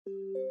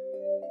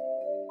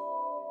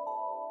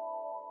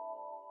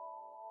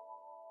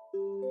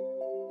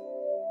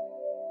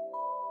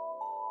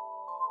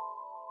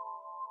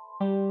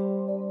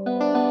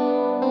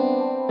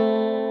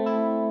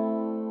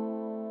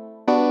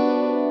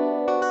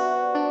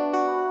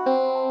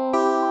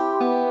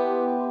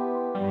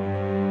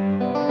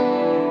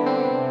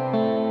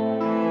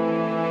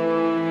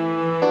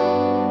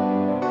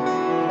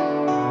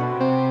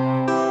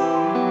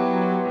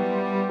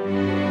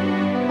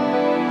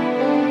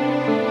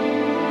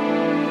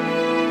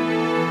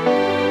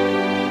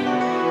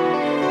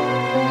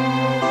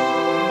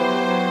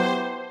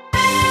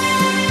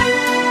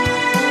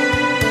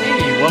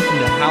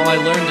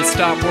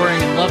Stop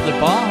Worrying and Love the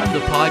Bond, the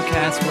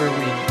podcast where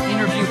we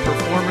interview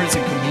performers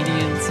and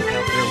comedians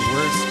about their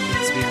worst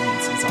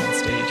experiences on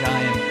stage.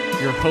 I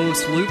am your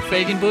host, Luke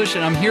Fagenbush,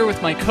 and I'm here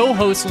with my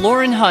co-host,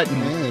 Lauren Hutton.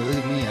 Hey, look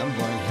at me, I'm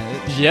blind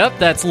headed. Yep,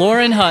 that's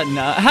Lauren Hutton.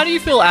 How do you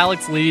feel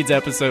Alex Leeds'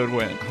 episode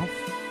went? I don't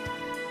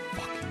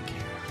fucking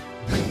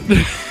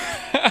care.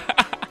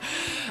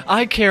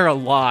 I care a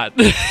lot.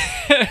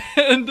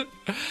 And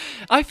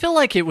I feel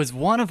like it was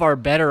one of our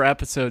better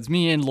episodes.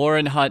 Me and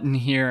Lauren Hutton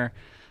here.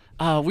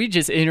 We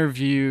just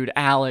interviewed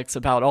Alex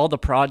about all the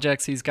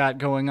projects he's got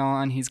going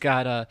on. He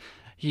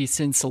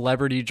sends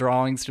celebrity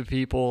drawings to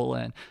people.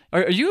 And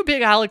are you a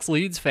big Alex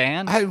Leeds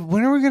fan?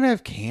 When are we going to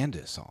have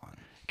Candace on?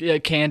 Yeah,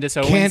 Candace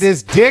Owens.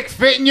 Candace, dick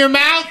fit in your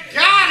mouth?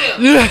 Got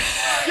him!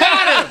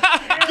 Got him!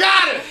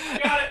 Got it!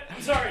 Got it.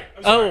 I'm sorry.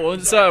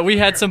 So we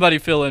had somebody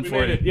fill in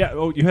for you. Yeah.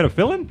 Oh, you had a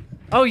fill-in?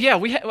 Oh yeah,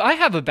 I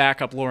have a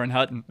backup Lauren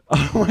Hutton.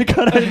 Oh my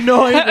god, I had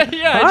no idea.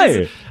 Yeah,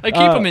 Hi. I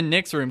keep him in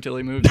Nick's room till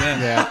he moves in.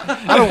 Yeah.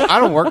 I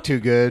don't work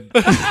too good.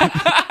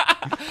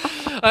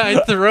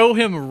 I throw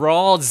him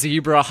raw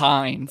zebra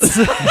hinds.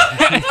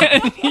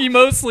 And he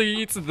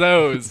mostly eats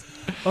those.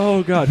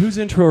 Oh god, whose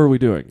intro are we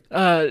doing?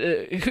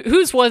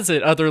 Whose was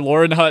it? Other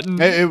Lauren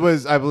Hutton? It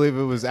was, I believe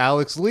it was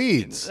Alex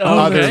Leeds. Oh,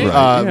 Other, okay.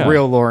 Right, yeah.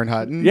 Real Lauren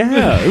Hutton.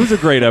 Yeah, it was a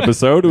great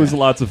episode. It was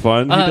lots of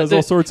fun. He does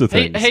all sorts of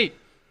things. Hey,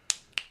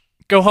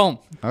 go home.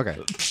 Okay.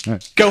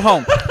 Go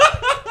home.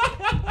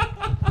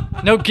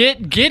 No,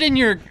 get in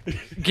your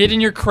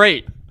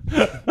crate.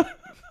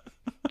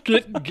 Go,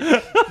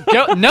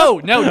 no,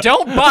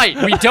 don't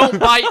bite. We don't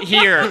bite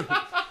here.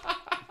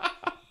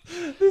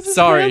 This is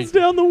Sorry. hands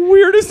down the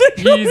weirdest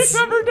intro we've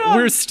ever done.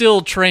 We're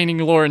still training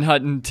Lauren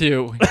Hutton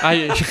too.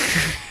 I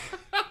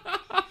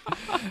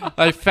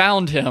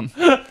found him.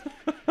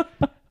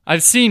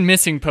 I've seen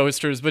missing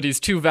posters, but he's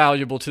too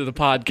valuable to the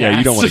podcast. Yeah,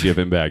 you don't want to give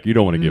him back. You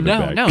don't want to give him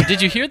back. No.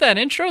 Did you hear that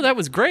intro? That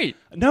was great.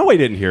 No, I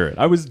didn't hear it.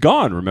 I was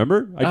gone,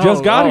 remember? I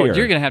just got here.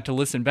 You're going to have to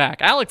listen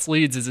back. Alex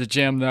Leeds is a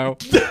gem, though.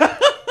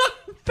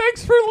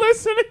 Thanks for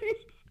listening.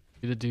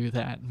 To do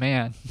that,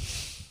 man.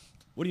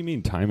 What do you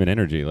mean time and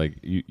energy? Like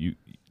you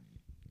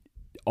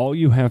all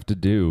you have to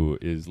do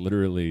is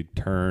literally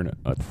turn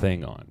a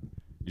thing on.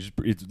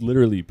 It's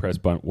literally press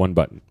one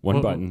button.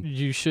 Button.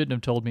 You shouldn't have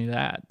told me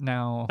that.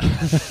 Now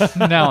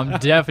I'm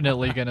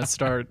definitely going to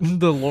start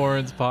the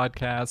Lauren's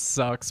Podcast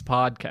Sucks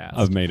podcast.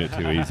 I've made it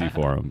too easy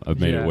for him. I've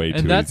made it way too easy for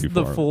him. And that's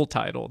the full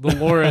title, the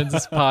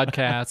Lauren's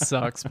Podcast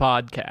Sucks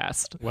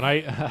podcast.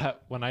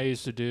 When I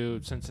used to do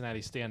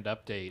Cincinnati Stand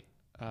Update,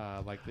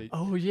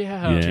 Oh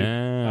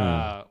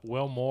yeah.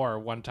 Will Moore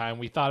one time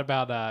we thought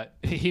about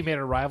he made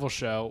a rival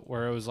show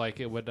where it was like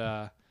it would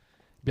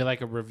be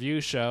like a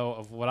review show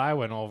of what I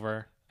went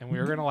over, and we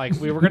were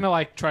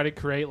gonna try to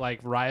create like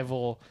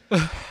rival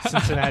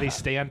Cincinnati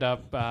stand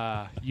up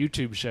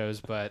YouTube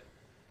shows, but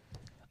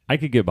I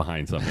could get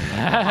behind something like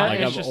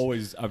that. Like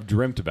I've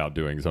dreamt about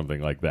doing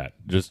something like that.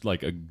 Just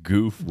like a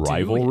goof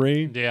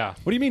rivalry. yeah.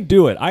 What do you mean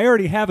do it? I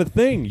already have a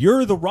thing.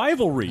 You're the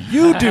rivalry.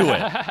 You do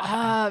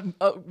it.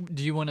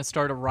 Do you want to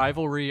start a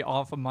rivalry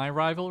off of my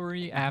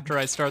rivalry after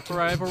I start the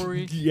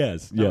rivalry?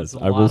 Yes. was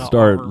a I will lot of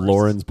start R's.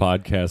 Lauren's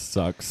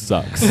Podcast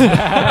Sucks.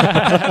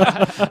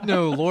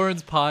 No,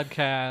 Lauren's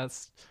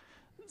Podcast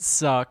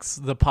Sucks.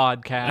 The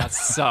podcast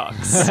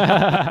sucks.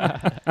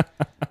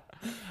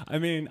 I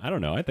mean, I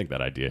don't know. I think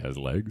that idea has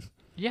legs.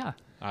 Yeah.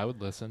 I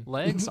would listen.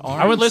 Legs,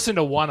 arms. I would listen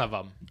to one of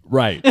them.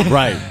 Right. You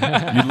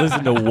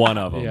listen to one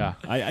of them. Yeah.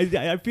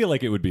 I feel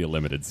like it would be a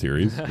limited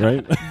series,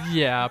 right?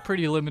 Yeah,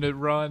 pretty limited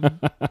run.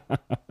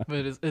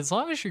 But as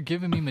long as you're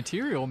giving me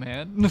material,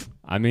 man.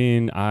 I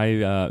mean,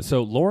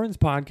 so Lauren's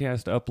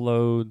podcast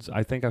uploads.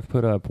 I think I've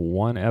put up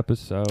one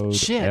episode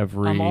Shit,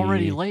 every. I'm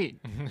already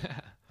late.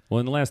 Well,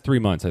 in the last 3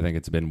 months, I think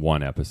it's been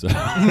one episode.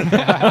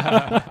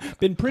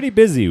 Been pretty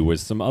busy with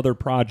some other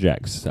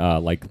projects,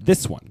 like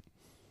this one.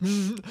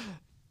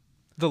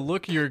 The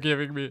look you're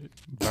giving me.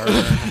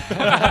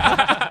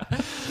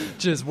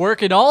 Just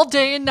working all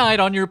day and night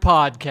on your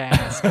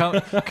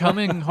podcast.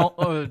 Coming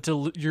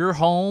to your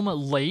home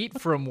late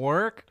from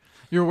work.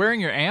 You're wearing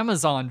your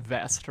Amazon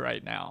vest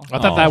right now. I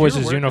thought that was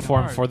You're his working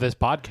uniform hard. for this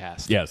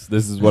podcast. Yes,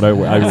 this is what I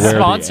wear. I wear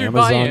Sponsored the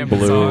by Amazon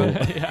blue.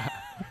 Amazon. Yeah.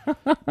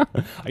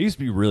 I used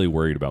to be really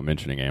worried about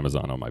mentioning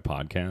Amazon on my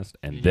podcast,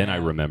 and then I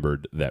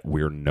remembered that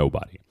we're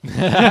nobody.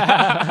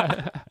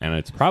 And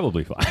it's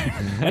probably fine.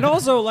 And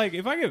also, like,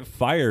 if I get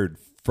fired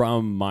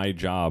from my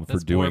job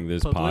That's for doing more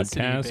this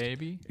publicity, podcast.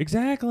 baby.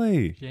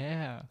 Exactly.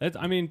 Yeah.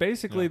 I mean,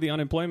 basically, the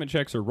unemployment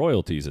checks are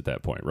royalties at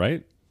that point,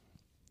 right?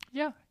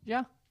 Yeah.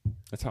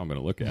 That's how I'm going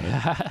to look at it.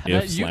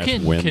 If You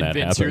can when that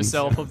convince happens.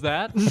 yourself of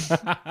that.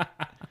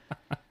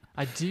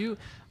 I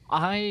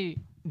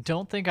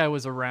don't think I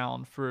was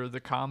around for the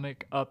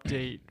comic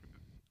update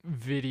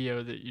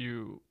video that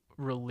you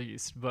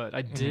released, but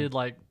I did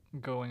like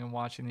going and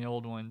watching the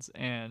old ones,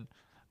 and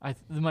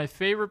my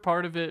favorite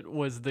part of it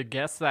was the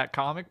guess that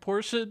comic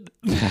portion,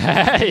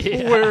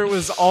 where it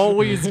was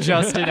always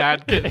Justin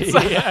Atkins.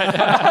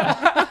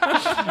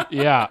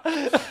 Yeah.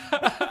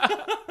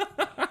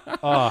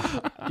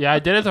 Yeah, I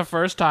did it the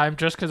first time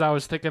just because I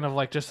was thinking of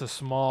like just a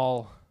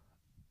small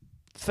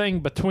thing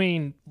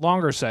between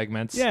longer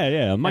segments. Yeah,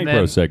 a And micro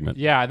then- segment.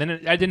 Yeah, and then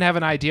I didn't have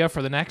an idea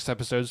for the next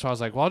episode, so I was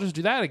like, well, I'll just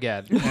do that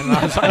again. And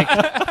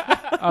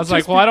I was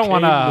like, well, I don't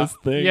want this to.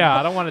 thing. Yeah,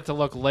 I don't want it to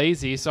look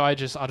lazy, so I'll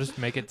just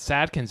make it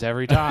Sadkins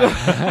every time.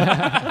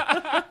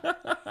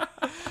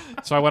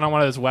 So I went on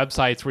one of those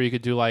websites where you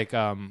could do like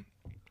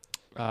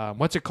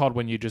what's it called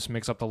when you just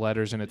mix up the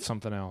letters and it's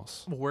something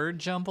else? Word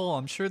jumble.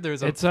 I'm sure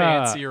there's a It's,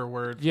 fancier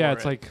word. Yeah, for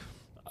it's it. like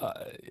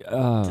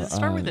Does it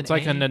start with an it's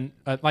like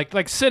A?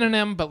 like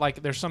synonym, but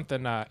like there's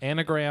something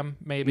anagram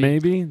maybe.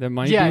 Maybe that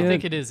might. Yeah, be I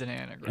think it it is an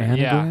anagram.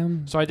 Anagram?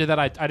 Yeah. So I did that.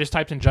 I just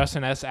typed in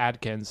Justin S.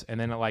 Adkins, and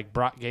then it like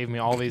gave me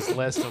all these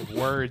lists of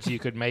words you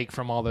could make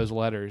from all those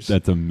letters.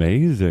 That's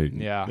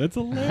amazing. Yeah. That's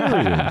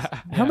hilarious.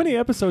 How many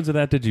episodes of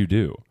that did you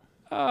do?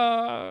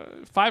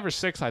 5 or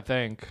 6, I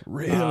think.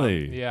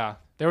 Really? Yeah.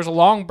 There was a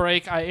long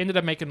break. I ended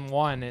up making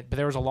one, but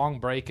there was a long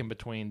break in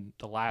between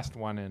the last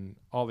one and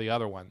all the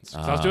other ones. So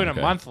I was doing it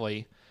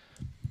monthly,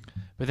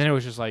 but then it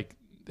was just like,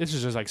 this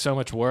is just like so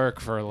much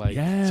work for like such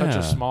Yeah.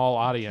 a small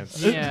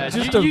audience. Yeah,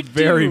 Just you a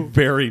very, do-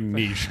 very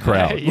niche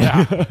crowd.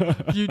 Yeah.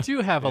 You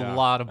do have Yeah. a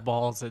lot of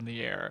balls in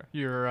the air.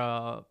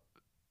 You're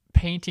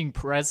painting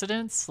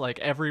presidents, like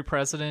every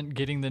president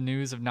getting the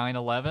news of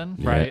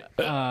 9/11. Right.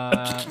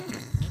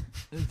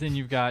 Then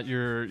you've got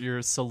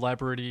your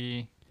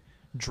celebrity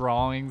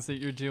drawings that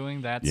you're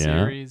doing, that Yeah.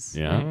 series.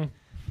 Yeah.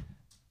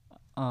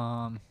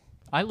 Mhm.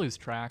 I lose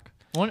track.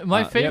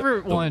 My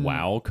favorite The one.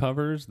 WoW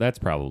covers. That's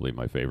probably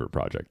my favorite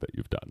project that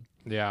you've done.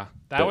 Yeah,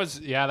 that was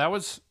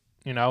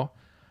you know,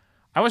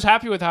 I was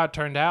happy with how it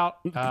turned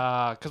out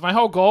because my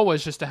whole goal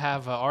was just to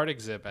have an art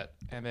exhibit,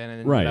 and then it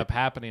ended Right. up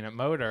happening at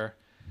Motor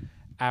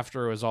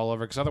after it was all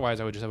over. Because otherwise,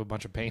 I would just have a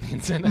bunch of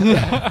paintings in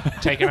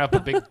taking up a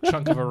big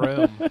chunk of a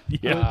room.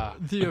 Yeah.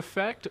 The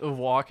effect of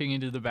walking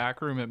into the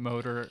back room at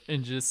Motor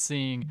and just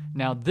seeing,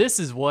 now this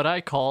is what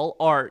I call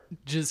art,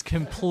 just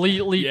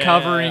completely Yeah.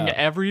 covering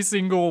every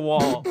single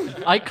wall.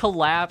 I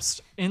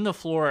collapsed in the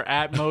floor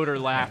at Motor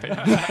laughing.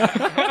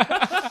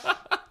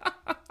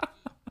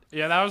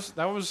 Yeah,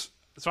 that was.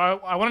 So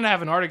I wanted to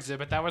have an art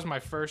exhibit. That was my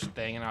first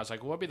thing, and I was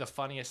like, "What would be the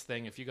funniest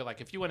thing if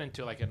you went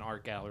into like an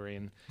art gallery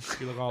and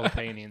you look at all the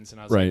paintings?" And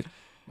I was Right. like,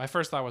 my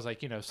first thought was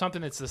like,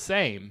 something that's the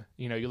same.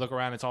 You look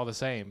around, it's all the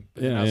same.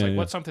 But then Yeah, I was yeah, like, yeah.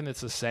 what's something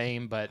that's the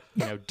same but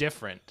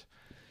different?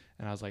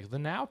 And I was like, the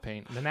Now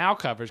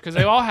covers, because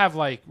they all have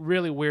like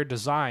really weird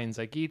designs.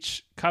 Like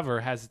each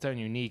cover has its own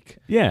unique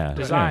Yeah.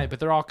 design, Yeah. but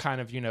they're all kind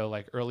of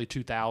like early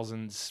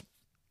 2000s,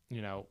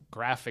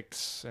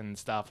 graphics and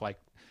stuff like.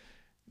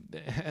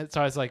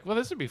 So I was like, well,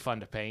 this would be fun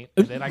to paint.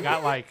 And then I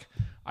got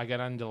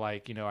into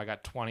I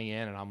got 20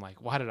 in, and I'm like,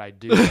 why did I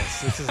do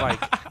this? This is like,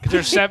 because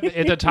there's at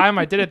the time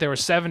I did it, there were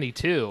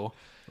 72.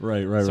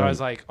 Right. So I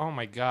was like, oh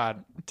my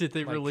god. Did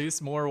they Like-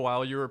 release more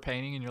while you were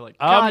painting? And you're like,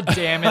 God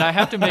damn it, I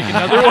have to make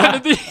another one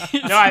of these.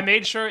 No, I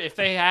made sure if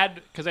they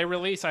had, because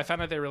I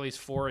found out they released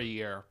 4 a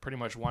year, pretty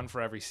much one for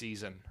every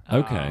season.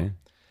 Okay.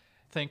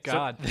 Thank So-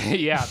 God.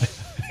 Yeah.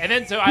 And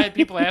then so I had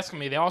people asking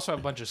me, they also have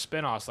a bunch of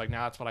spin-offs, like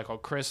now that's what I call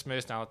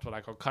Christmas, now that's what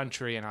I call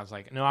country, and I was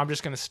like, no, I'm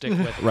just going to stick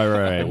with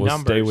Right. the We'll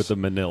stay numbers. with the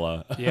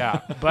Manila.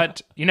 Yeah,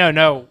 but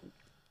no,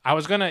 I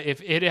was gonna,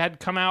 if it had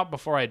come out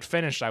before I had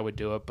finished, I would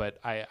do it, but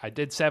I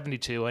did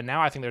 72, and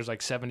now I think there's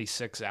like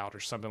 76 out or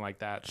something like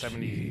that,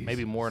 70,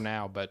 maybe more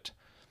now, but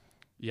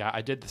yeah,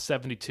 I did the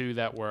 72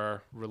 that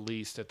were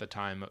released at the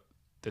time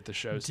that the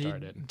show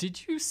started.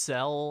 Did you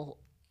sell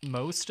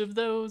most of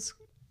those?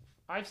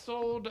 I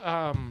sold,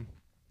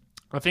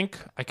 I think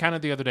I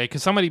counted the other day,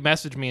 because somebody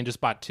messaged me and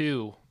just bought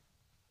 2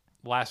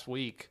 last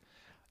week.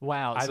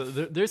 Wow, so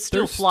I've- they're still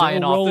They're flying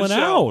still off rolling the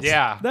show. out.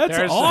 Yeah, That's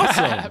there's-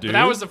 awesome, But dude.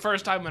 that was the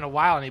first time in a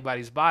while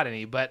anybody's bought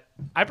any. But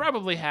I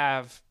probably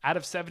have, out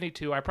of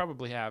 72, I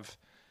probably have,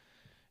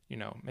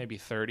 maybe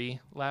 30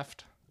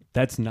 left.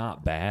 That's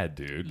not bad,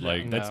 dude.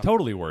 Like that's No.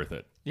 totally worth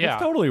it. Yeah.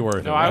 That's totally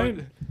worth No, it. I Right?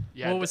 would.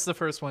 Yeah. What was the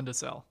first one to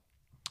sell?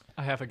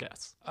 I have a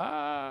guess.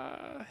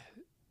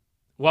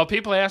 Well,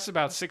 people asked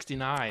about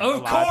 69. Of a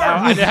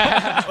lot.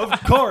 course.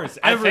 Of course.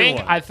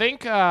 Everyone. I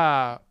think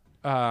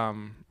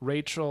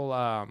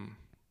Rachel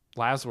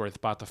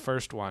Lasworth bought the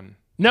first one.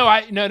 No.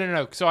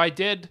 So I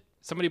did.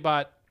 Somebody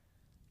bought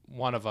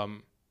one of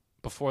them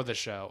before the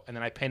show, and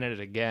then I painted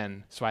it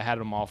again, so I had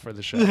them all for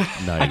the show. I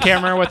Nice.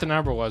 can't remember what the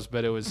number was,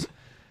 but it was.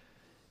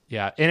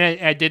 Yeah, and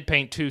I did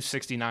paint 2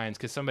 69s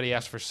because somebody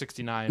asked for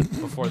 69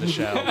 before the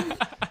show,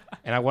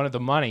 and I wanted the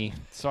money,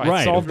 so I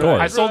Right, sold. of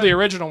course. I sold the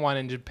original one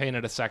and just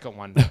painted a second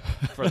one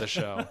for the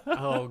show.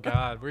 Oh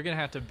God, we're gonna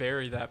have to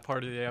bury that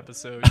part of the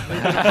episode.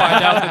 They're gonna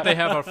find out that they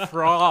have a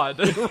fraud.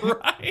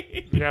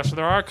 Yeah, so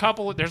there are a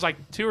couple. There's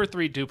like 2 or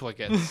 3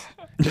 duplicates,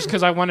 just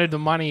because I wanted the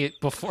money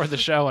before the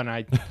show, and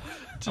I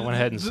went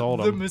ahead and sold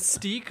The them.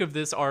 mystique of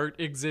this art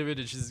exhibit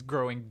is just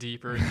growing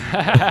deeper and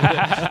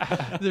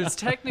deeper. There's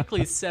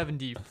technically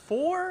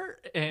 74,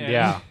 and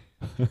Yeah.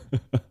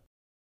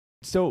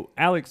 So,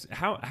 Alex,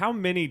 how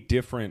many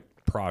different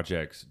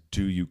projects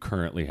do you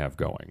currently have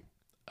going?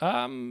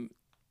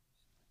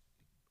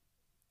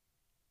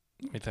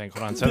 Let me think.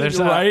 Hold on. So there's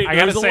Right, I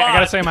gotta there's a say I gotta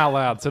lot. say them out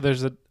loud. So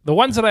there's the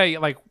ones that I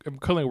like. I'm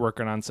currently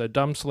working on. So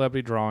dumb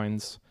celebrity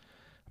drawings.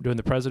 I'm doing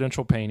the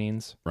presidential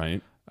paintings.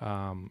 Right.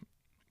 I'm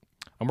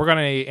working on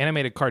a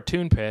animated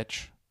cartoon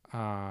pitch.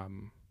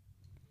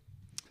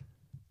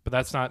 But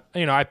that's not.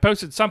 I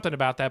posted something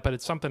about that, but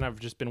it's something I've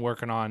just been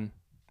working on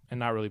and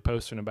not really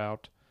posting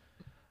about.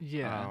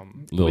 Yeah.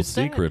 Little Was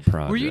that- secret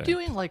project. Were you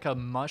doing like a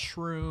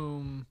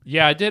mushroom?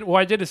 Yeah, I did. Well,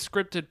 I did a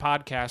scripted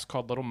podcast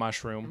called Little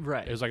Mushroom.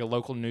 Right. It was like a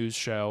local news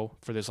show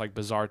for this like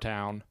bizarre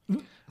town.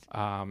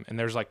 And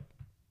there's like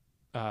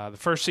the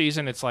first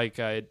season. It's like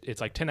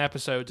 10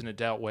 episodes, and it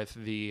dealt with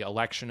the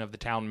election of the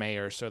town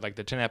mayor. So like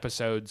the 10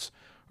 episodes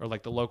are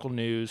like the local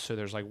news. So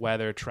there's like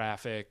weather,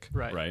 traffic,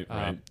 Right.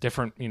 Right.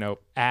 different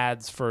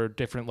ads for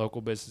different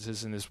local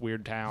businesses in this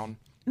weird town,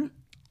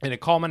 and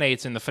it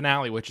culminates in the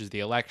finale, which is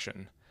the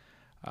election.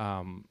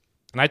 And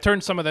I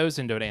turned some of those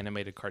into an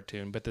animated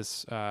cartoon, but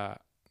this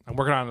I'm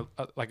working on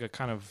a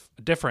kind of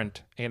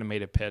different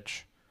animated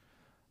pitch,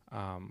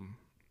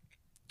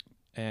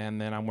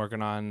 and then I'm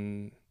working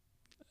on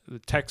the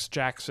Tex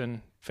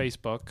Jackson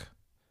Facebook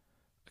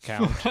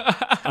account.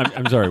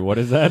 I'm sorry. What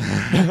is that?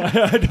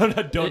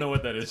 I don't know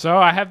what that is. So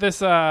I have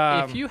this.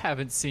 If you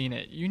haven't seen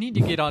it, you need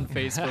to get on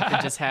Facebook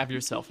and just have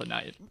yourself a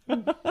night.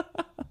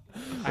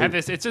 I have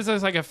this. It's just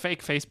like a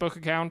fake Facebook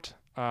account.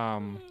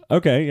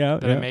 Okay. Yeah.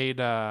 That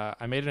yeah.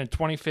 I made it in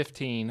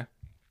 2015.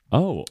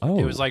 Oh.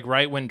 It was like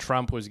right when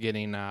Trump was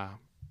getting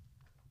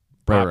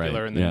Right,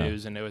 popular right, in the yeah.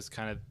 news, and it was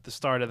kind of the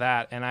start of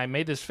that. And I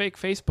made this fake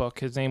Facebook.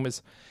 His name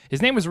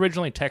was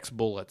originally Tex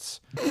Bullets,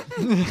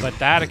 but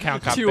that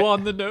account got Two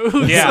on the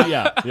nose. yeah,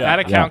 yeah. that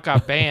account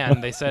got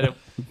banned. They said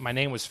my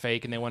name was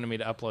fake, and they wanted me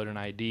to upload an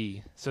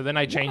ID. So then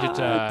I changed it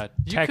to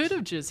You Tex. could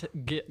have just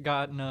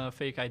gotten a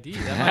fake ID.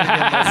 That might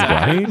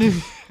have been less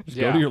Right? Just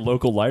go Yeah. to your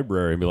local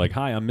library and be like,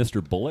 "Hi, I'm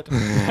Mr. Bullet.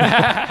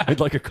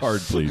 I'd like a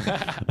card, please."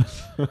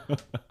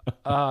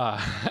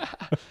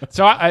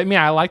 So I mean,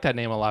 I like that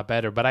name a lot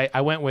better, but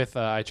I went with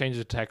I changed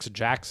it to Tex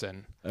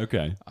Jackson.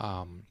 Okay.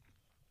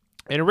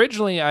 And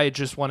originally, I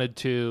just wanted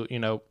to,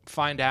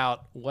 find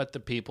out what the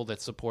people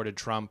that supported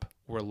Trump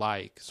were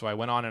like. So I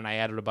went on and I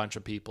added a bunch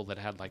of people that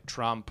had like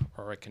Trump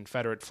or a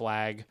Confederate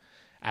flag,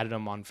 added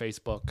them on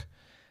Facebook,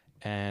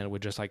 and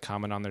would just like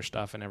comment on their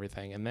stuff and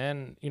everything. And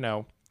then,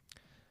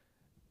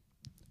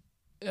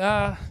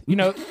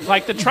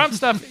 like the Trump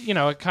stuff,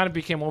 it kind of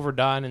became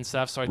overdone and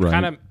stuff. So I Right.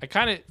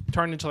 kind of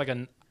turned into like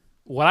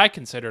what I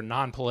consider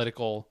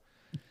non-political,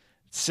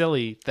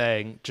 silly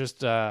thing. Just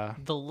The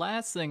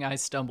last thing I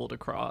stumbled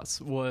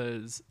across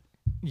was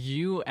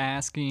you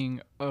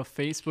asking a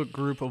Facebook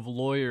group of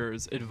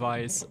lawyers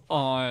advice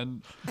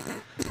on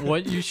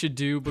what you should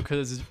do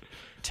because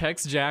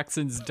Tex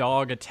Jackson's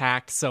dog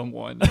attacked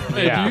someone.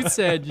 Yeah. And you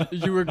said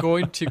you were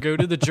going to go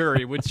to the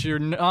jury, which you're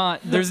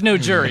not. There's no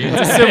jury.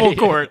 It's a civil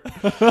court.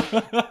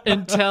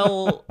 And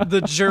tell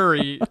the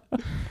jury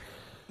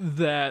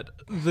that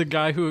the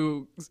guy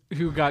who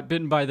got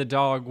bitten by the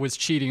dog was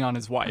cheating on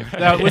his wife.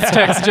 That was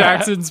Tex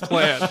Jackson's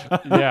plan.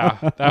 yeah,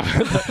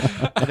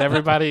 and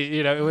everybody,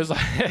 it was like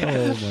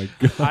Oh my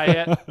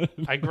god.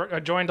 I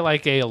joined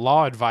like a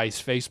law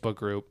advice Facebook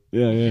group.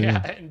 Yeah.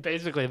 Yeah, and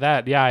basically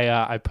that.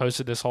 Yeah, I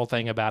posted this whole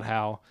thing about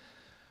how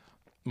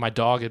my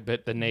dog had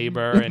bit the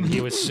neighbor and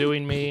he was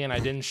suing me and I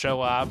didn't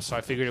show up, so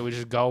I figured it would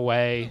just go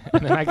away.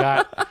 And then I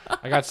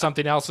got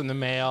something else in the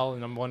mail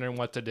and I'm wondering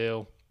what to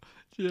do.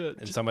 Yeah.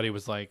 And somebody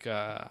was like,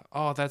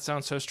 "Oh, that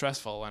sounds so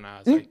stressful." And I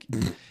was like,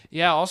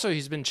 "Yeah. Also,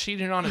 he's been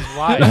cheating on his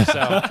wife. So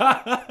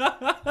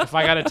if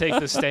I got to take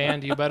the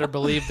stand, you better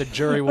believe the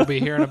jury will be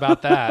hearing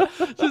about that."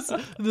 Just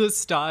the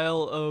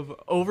style of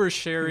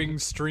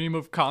oversharing stream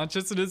of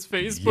consciousness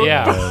Facebook.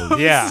 Yeah,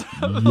 yeah,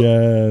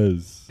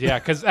 Yes. yeah.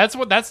 Because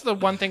that's the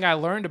one thing I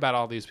learned about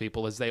all these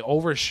people is they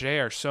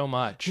overshare so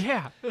much.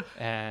 Yeah.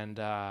 And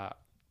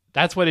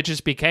that's what it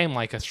just became,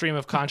 like a stream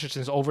of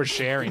consciousness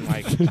oversharing,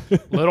 like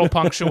little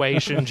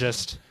punctuation,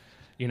 just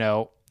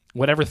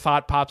whatever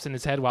thought pops in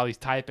his head while he's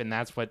typing.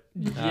 That's what.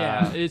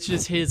 Yeah, it's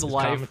just his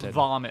life commented.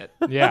 vomit.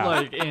 Yeah.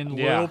 Like in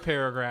Yeah. little I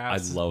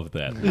paragraphs. love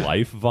that.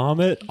 Life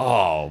vomit?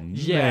 Oh,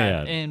 Yeah,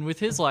 man. and with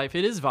his life,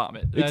 it is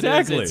vomit. That is,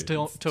 Exactly. it's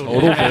total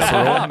Total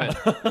vomit.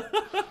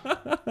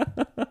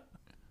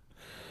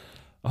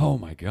 Oh,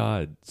 my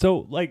God.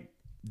 So,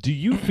 do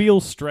you feel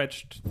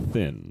stretched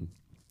thin?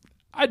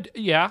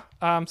 Yeah.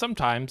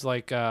 Sometimes,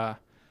 like,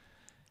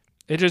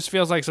 it just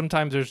feels like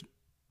sometimes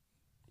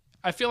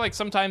I feel like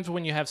sometimes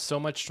when you have so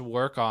much to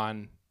work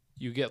on,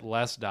 you get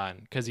less done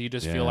because you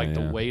just feel like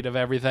the yeah. weight of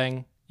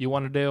everything you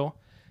want to do,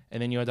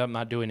 and then you end up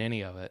not doing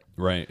any of it.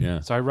 Right,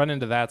 yeah. So I run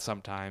into that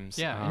sometimes.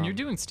 Yeah, and you're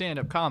doing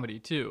stand-up comedy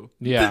too.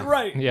 Yeah.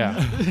 Right.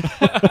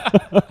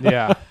 Yeah.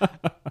 Yeah.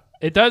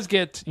 It does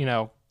get,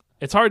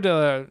 it's hard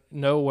to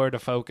know where to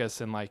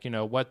focus and what,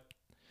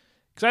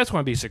 because I just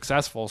want to be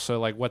successful. So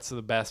what's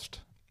the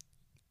best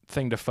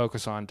thing to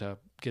focus on to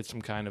get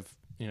some kind of,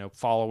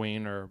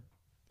 following or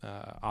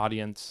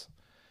audience?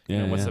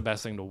 Yeah, What's yeah. the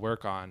best thing to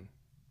work on?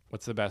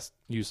 What's the best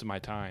use of my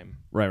time?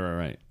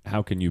 Right.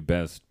 How can you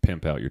best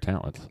pimp out your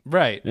talents?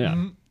 Right.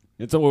 Yeah.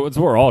 It's what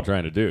we're all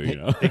trying to do, you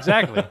know.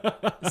 Exactly.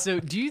 So,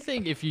 do you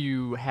think if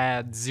you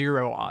had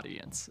zero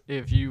audience,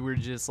 if you were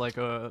just like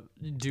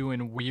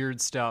doing weird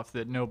stuff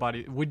that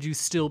nobody, would you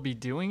still be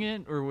doing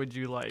it, or would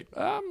you like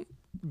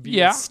be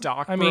yeah, a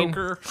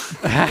stockbroker?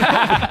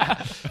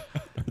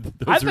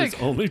 Those are his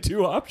only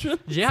two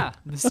options. Yeah,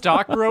 the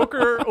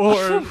stockbroker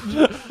or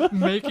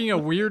making a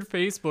weird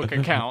Facebook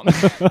account.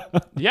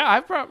 Yeah, I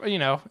probably,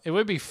 it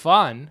would be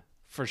fun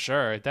for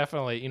sure. It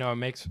definitely, it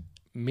makes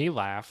me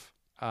laugh.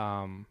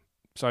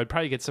 So I'd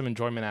probably get some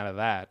enjoyment out of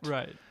that.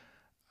 Right.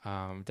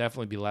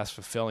 Definitely be less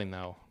fulfilling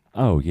though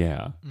Oh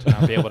yeah. to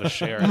not be able to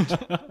share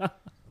it.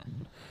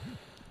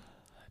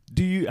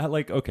 Do you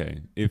okay?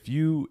 If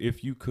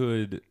you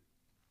could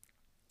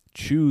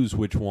choose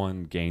which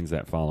one gains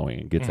that following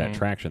and gets that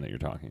traction that you're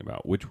talking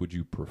about, which would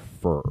you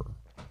prefer?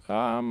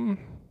 I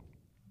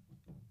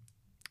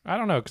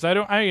don't know because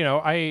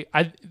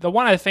I the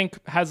one I think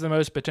has the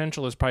most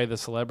potential is probably the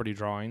celebrity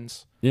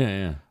drawings.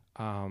 Yeah.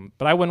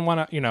 But I wouldn't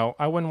want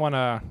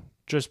to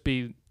just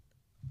be,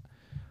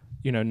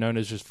 known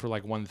as just for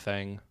like one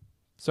thing.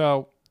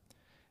 So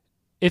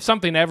if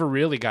something ever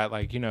really got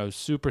like,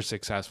 super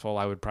successful,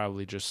 I would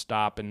probably just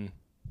stop and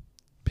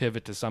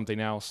pivot to something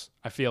else.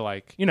 I feel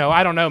like,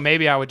 I don't know,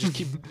 maybe I would just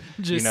keep,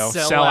 Just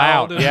sell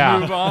out. and Yeah.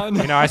 move on.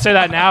 I say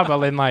that now, but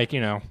then like,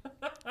 Yeah.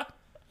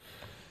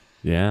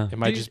 it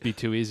might Dude, just be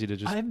too easy to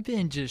just. I've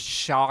been just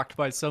shocked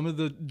by some of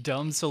the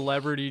dumb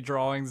celebrity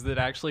drawings that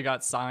actually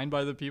got signed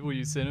by the people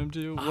you sent them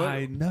to.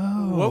 I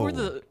know. What were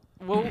the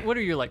what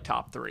are your like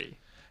top three?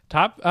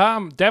 Top,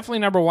 definitely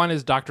number one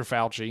is Dr.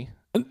 Fauci.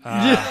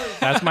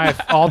 That's my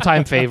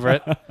all-time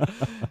favorite.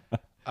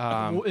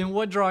 And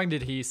what drawing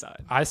did he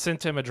sign? I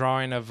sent him a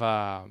drawing of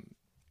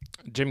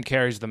Jim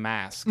Carrey's The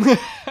Mask.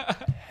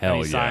 Hell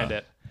and he signed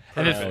it.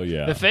 And Hell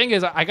yeah. the thing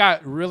is, I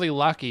got really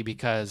lucky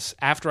because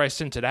after I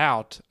sent it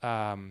out,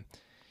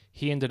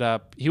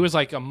 he was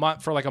like a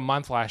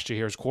month last year.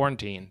 He was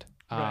quarantined.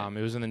 Right.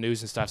 It was in the news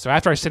and stuff. So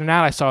after I sent it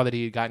out, I saw that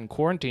he had gotten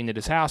quarantined at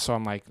his house. So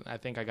I'm like, I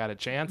think I got a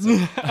chance.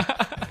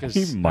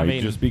 He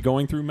might just be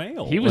going through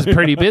mail. He was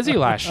pretty busy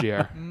last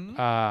year.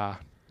 Yeah,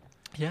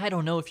 I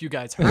don't know if you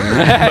guys heard.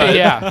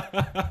 Yeah.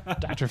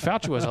 Dr.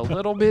 Fauci was a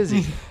little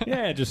busy.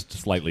 yeah, just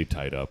slightly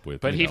tied up with.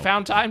 But he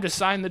found time to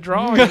sign the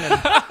drawing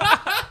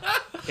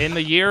in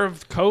the year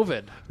of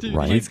COVID. Dude,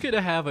 Right. he's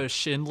gonna have a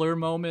Schindler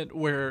moment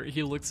where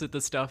he looks at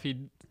the stuff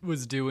he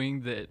was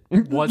doing that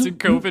wasn't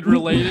COVID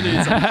related. And,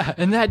 he's like,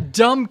 and that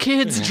dumb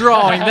kid's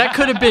drawing, that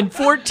could have been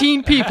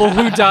 14 people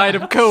who died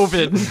of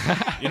COVID.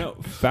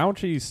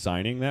 Fauci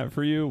signing that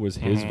for you was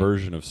his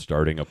version of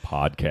starting a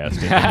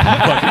podcast in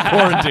fucking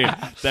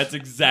quarantine. That's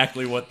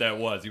exactly what that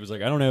was. He was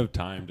like, I don't have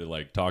time to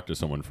like talk to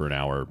someone for an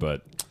hour,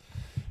 but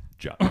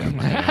jot down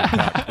my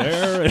laptop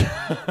there.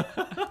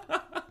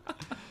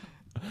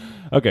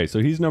 Okay, so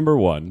he's number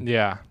one.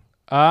 Yeah.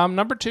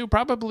 Number two,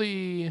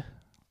 probably.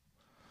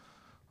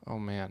 Oh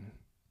man,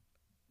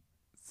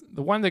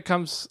 the one that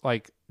comes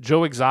like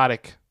Joe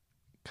Exotic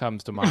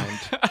comes to mind.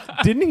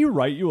 Didn't he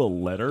write you a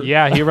letter?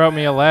 Yeah, he wrote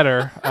me a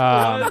letter.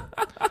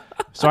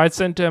 So I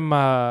sent him.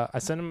 A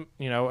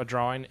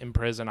drawing in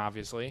prison.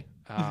 Obviously,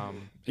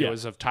 it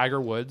was of Tiger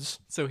Woods.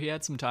 So he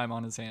had some time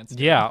on his hands.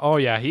 Yeah. Oh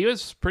yeah, he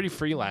was pretty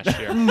free last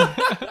year.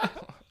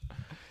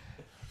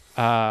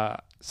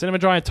 Sent him a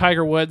drawing of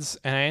Tiger Woods,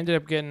 and I ended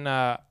up getting.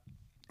 I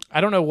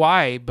don't know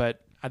why,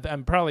 but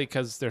I'm probably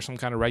because there's some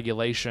kind of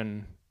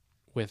regulation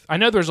with. I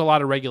know there's a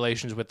lot of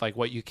regulations with like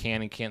what you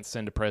can and can't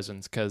send to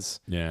prisons. Because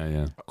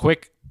Yeah.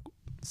 quick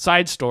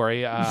side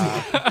story.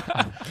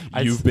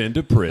 You've been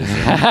to prison.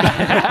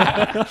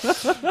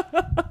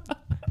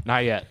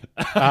 Not yet.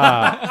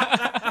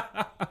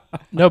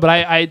 No, but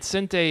I had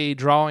sent a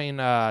drawing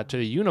to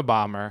the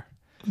Unabomber,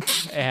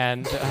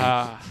 and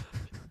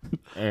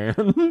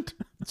And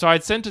so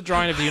I'd sent a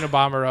drawing of the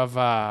Unabomber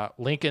of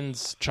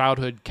Lincoln's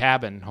childhood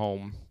cabin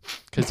home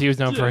because he was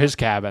known for his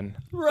cabin.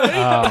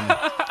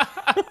 Right.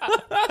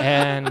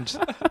 And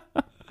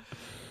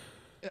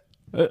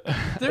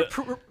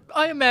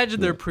I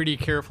imagine they're pretty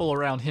careful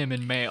around him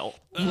and mail.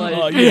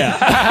 Like,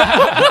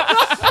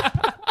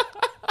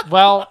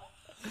 well,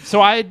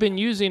 so I had been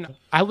using.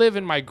 I live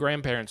in my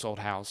grandparents' old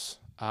house,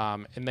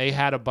 and they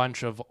had a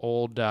bunch of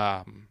old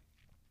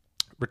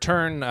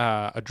return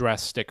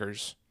address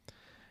stickers,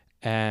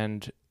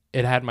 and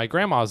it had my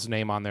grandma's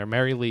name on there,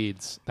 Mary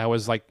Leeds. That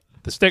was like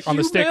the stick on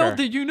the sticker. You mailed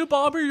the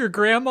Unabomber your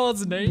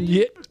grandma's name?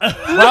 Yeah.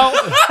 Well,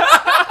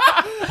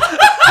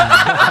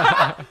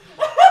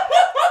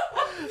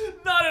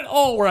 not at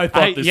all where I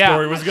thought this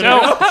story was going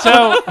to go.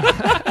 So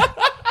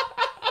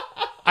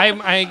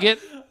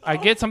I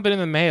get something in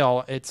the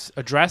mail. It's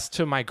addressed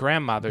to my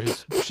grandmother.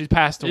 She's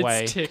passed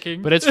away. It's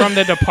ticking. But it's from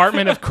the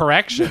Department of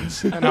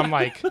Corrections. And I'm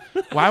like,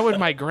 why would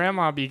my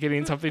grandma be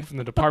getting something from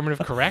the Department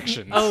of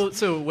Corrections? Oh,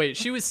 so wait,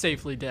 she was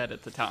safely dead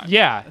at the time.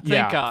 Yeah.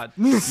 Thank God.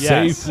 Yes.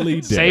 Safely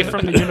dead. Safe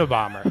from the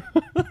Unabomber.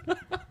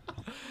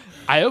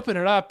 I open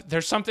it up.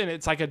 There's something.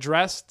 It's like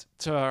addressed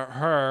to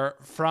her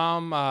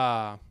from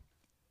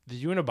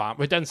the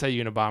Unabomber. It doesn't say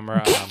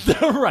Unabomber.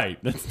 Right.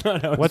 That's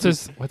not how. What's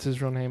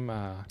his real name?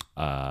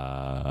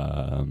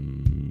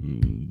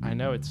 I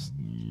know it's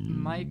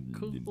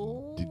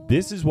Michael.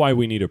 This is why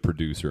we need a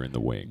producer in the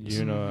wings.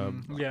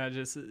 Yeah,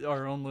 just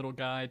our own little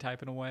guy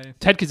typing away.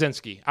 Ted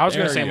Kaczynski. I was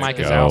going to There say you Mike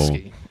go.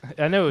 Wazowski.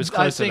 I know it was I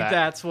close to think that.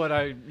 that's what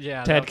I.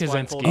 Yeah. Ted that's why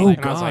I pulled Kaczynski. Oh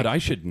Michael. And I was God, like- I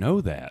should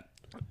know that.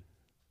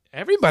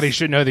 Everybody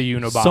should know the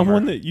Unabomber.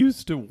 Someone that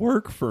used to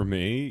work for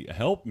me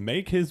helped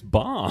make his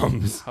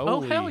bombs.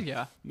 Oh hell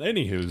yeah!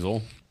 Any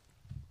hoozle.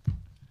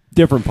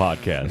 Different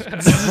podcast.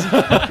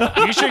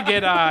 You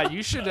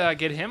should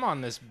get him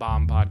on this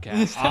bomb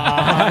podcast.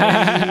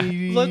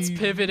 Let's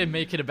pivot and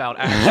make it about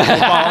actual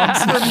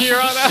bombs from here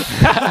on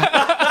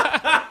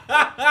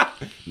out.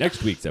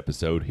 Next week's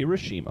episode,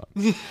 Hiroshima.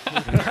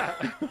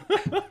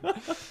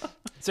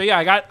 So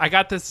yeah, I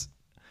got this.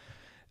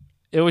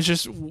 It was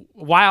just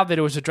wild that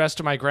it was addressed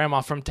to my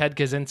grandma from Ted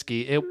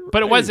Kaczynski.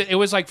 But it wasn't. It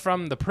was like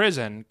from the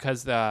prison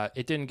because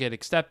it didn't get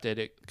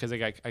accepted because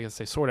I guess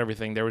they sort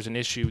everything. There was an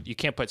issue. You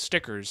can't put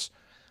stickers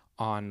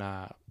on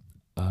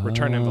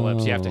return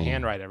envelopes. You have to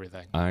handwrite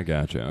everything. I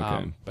gotcha.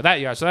 Okay.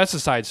 But so that's a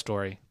side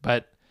story.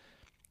 But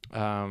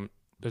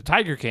the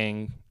Tiger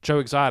King, Joe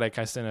Exotic,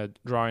 I sent a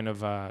drawing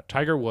of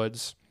Tiger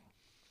Woods,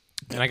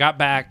 and I got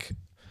back.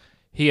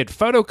 He had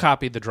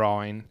photocopied the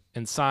drawing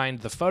and signed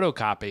the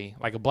photocopy,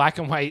 like a black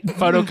and white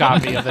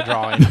photocopy of the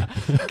drawing.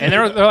 And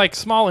they're like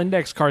small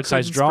index card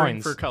size Couldn't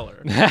spring drawings. for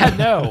color.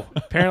 No,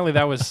 apparently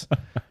that was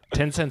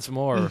 10 cents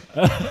more.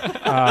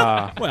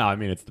 Well, I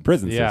mean, it's the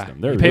prison Yeah,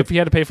 system. he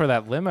had to pay for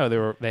that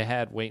limo they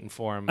had waiting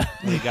for him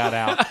when he got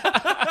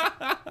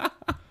out.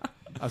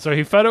 So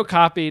he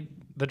photocopied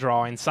the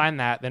drawing, signed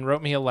that, then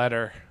wrote me a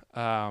letter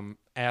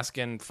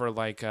asking for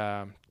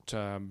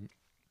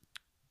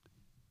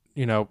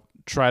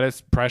try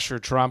to pressure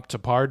Trump to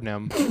pardon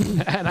him.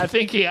 And I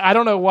think I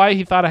don't know why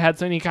he thought I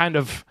had any kind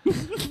of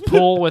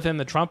pull within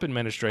the Trump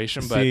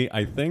administration, but See,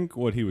 I think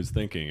what he was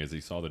thinking is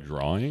he saw the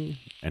drawing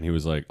and he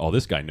was like, "Oh,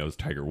 this guy knows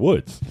Tiger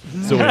Woods,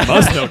 so he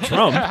must know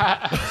Trump.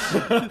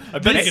 I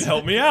bet he can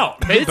help me out."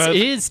 This both-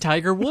 is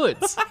Tiger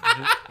Woods.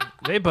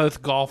 they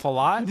both golf a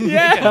lot.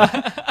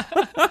 Yeah.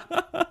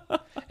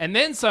 And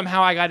then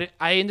somehow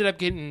I ended up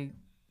getting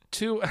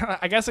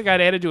I guess I got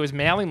added to his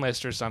mailing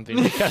list or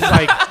something because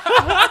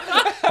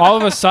all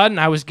of a sudden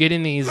I was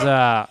getting these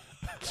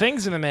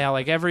things in the mail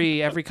like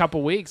every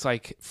couple weeks,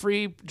 like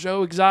free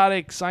Joe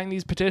Exotic, sign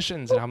these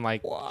petitions, and I'm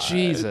like,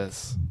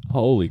 Jesus.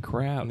 Holy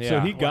crap! So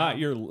Yeah. he got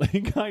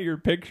your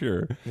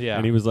picture. Yeah.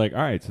 And he was like, "All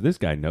right, so this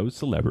guy knows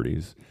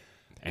celebrities,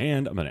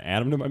 and I'm going to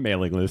add him to my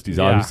mailing list. He's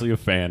Yeah. obviously a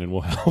fan and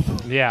will help."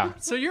 Yeah,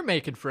 So you're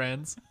making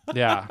friends.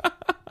 yeah.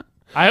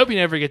 I hope he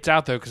never gets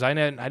out though, because I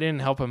didn't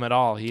help him at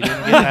all. He didn't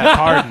get that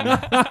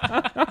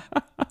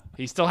pardon.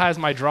 He still has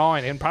my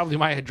drawing and probably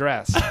my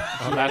address. So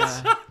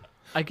that's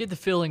I get the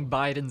feeling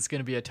Biden's going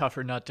to be a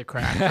tougher nut to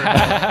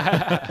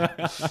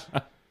crack. For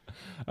him.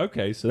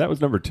 Okay, so that was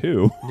number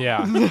 2.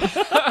 yeah.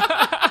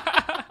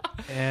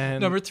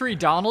 And Number 3,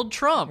 Donald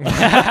Trump.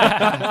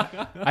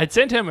 I'd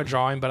sent him a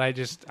drawing, but I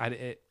just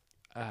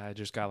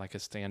got like a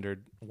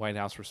standard White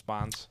House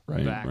response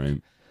back.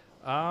 Right.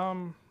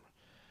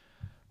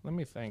 Let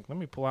me think. Let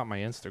me pull out my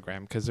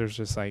Instagram because there's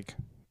just like,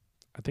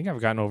 I think I've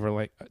gotten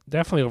over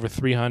definitely over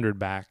 300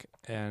 back,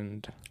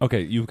 and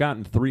Okay, you've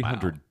gotten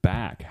 300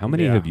 back. How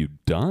many Yeah. have you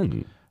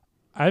done?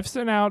 I've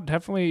sent out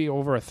definitely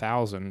over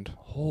 1,000.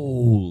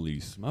 Holy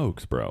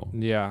smokes, bro!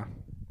 Yeah,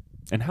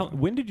 And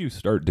when did you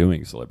start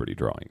doing celebrity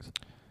drawings?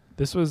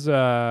 this was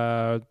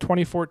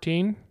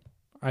 2014.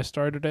 I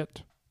started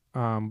it,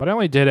 but I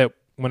only did it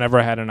whenever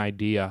I had an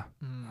idea,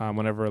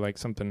 whenever like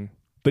something.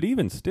 But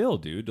even still,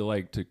 dude,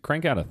 to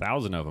crank out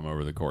 1,000 of them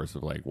over the course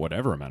of like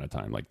whatever amount of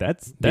time, like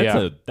that's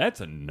Yeah. that's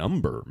a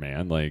number,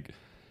 man. Like,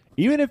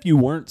 even if you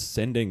weren't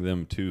sending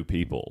them to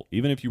people,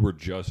 even if you were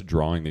just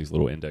drawing these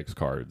little index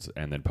cards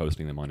and then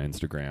posting them on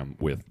Instagram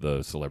with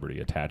the celebrity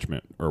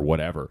attachment or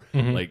whatever,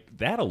 like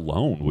that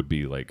alone would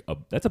be like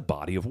that's a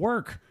body of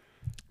work.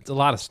 It's a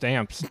lot of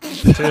stamps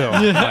too.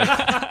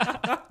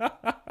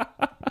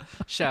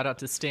 Shout out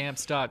to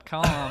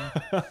stamps.com.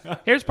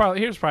 Here's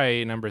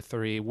probably number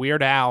 3.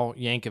 Weird Al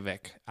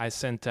Yankovic. I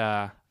sent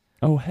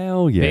Oh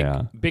hell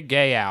yeah! Big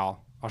Gay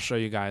Al. I'll show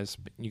you guys.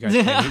 You guys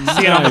can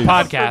see it on the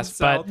Nice. podcast.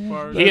 But South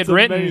Park. he had That's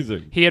written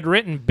amazing. he had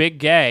written Big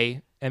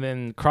Gay and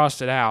then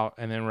crossed it out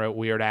and then wrote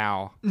Weird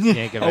Al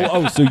Yankovic.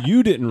 Oh, so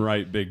you didn't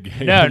write Big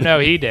Gay? No,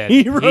 he did.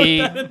 He wrote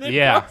that and then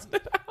yeah, crossed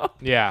it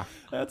yeah,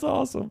 That's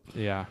awesome.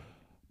 yeah.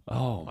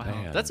 Oh Wow,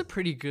 man, that's a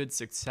pretty good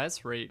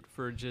success rate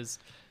for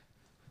just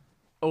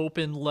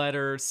open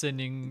letter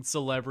sending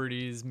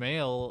celebrities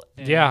mail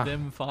and Yeah.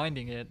 them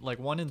finding it. Like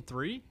 1 in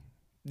 3?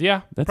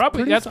 Yeah, That's probably.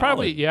 pretty That's solid.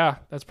 probably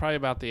that's probably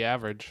about the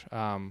average.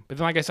 But then,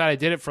 like I said, I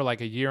did it for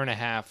like a year and a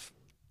half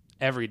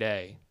every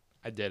day.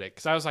 I did it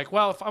because I was like,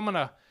 well, if I'm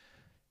gonna,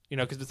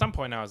 because at some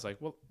point I was like,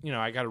 well,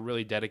 I got to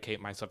really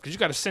dedicate myself because you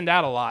got to send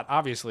out a lot,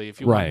 obviously,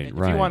 if you Right, if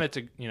right. you wanted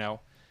to,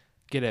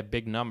 get a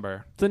big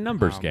number. it's a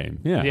numbers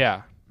game. Yeah.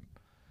 Yeah.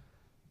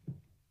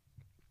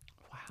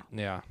 Wow.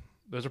 Yeah,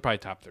 those are probably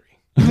top 3.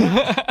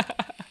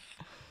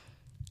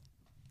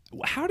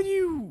 How do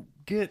you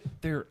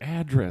get their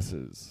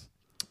addresses?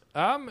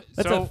 That's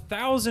So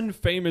 1,000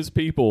 famous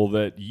people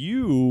that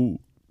you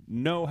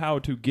know how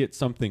to get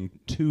something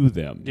to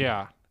them.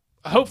 yeah,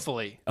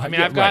 hopefully. I mean,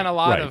 yeah, I've gotten right, a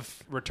lot right.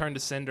 of return to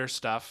sender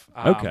stuff.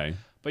 Okay.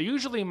 But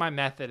usually my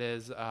method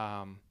is, so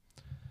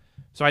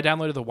I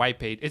downloaded the White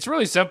Page. It's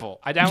really simple.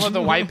 I downloaded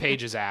the White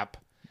Pages app,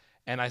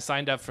 and I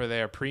signed up for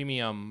their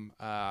premium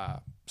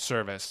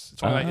service.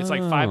 It's, it's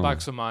like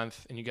 $5 a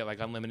month, and you get like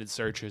unlimited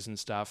searches and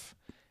stuff.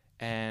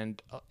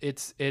 And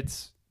it's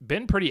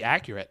been pretty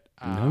accurate.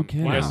 No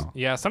kidding. Wow.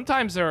 Yeah,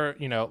 sometimes there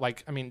are,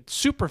 like, I mean,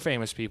 super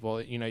famous people,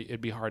 it'd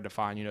be hard to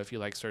find, if you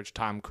like search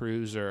Tom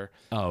Cruise or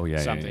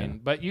something. Yeah.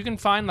 But you can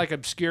find like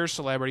obscure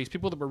celebrities,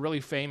 people that were really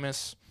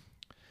famous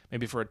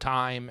maybe for a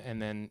time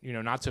and then,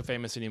 not so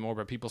famous anymore,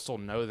 but people still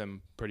know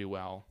them pretty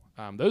well.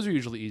 Those are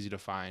usually easy to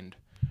find.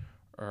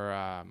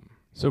 Or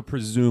So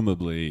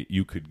presumably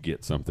you could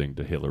get something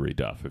to Hillary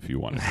Duff if you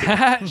wanted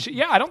to.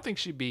 yeah, I don't think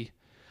she'd be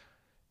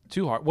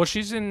too hard. Well,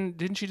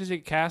 didn't she just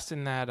get cast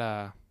in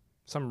that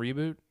some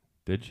reboot?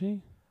 Did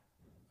she?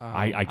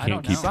 I can't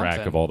don't keep know.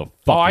 track of all the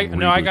Oh, I fucking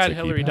no, I reboots got that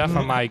Hillary keep Duff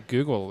on my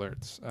Google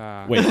alerts.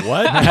 Wait,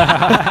 what?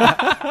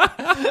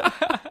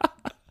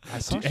 I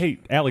saw Hey,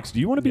 Alex, do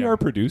you want to be Yeah. our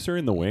producer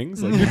in the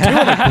wings? Like, you're doing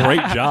a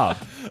great job.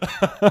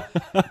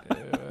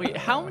 Wait,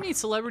 how many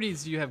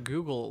celebrities do you have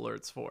Google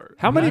alerts for?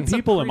 How many That's a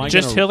people am I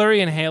just gonna...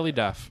 Hillary and Haley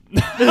Duff.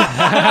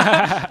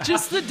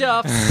 Just the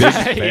Duffs. Big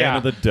fan Yeah.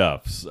 of the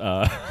Duffs.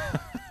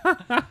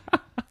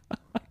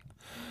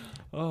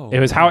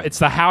 It's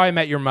the How I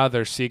Met Your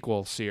Mother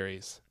sequel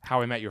series.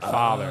 How I Met Your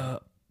Father.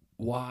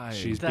 Why?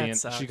 She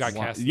sucks. got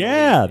cast. in the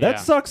Yeah, lead. that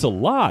sucks a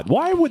lot.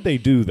 Why would they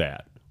do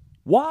that?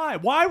 Why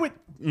would...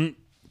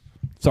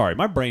 Sorry,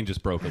 my brain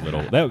just broke a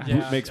little.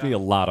 That makes me a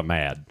lot of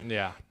mad.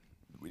 Yeah.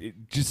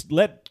 Just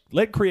let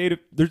creative...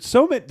 There's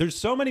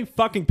so many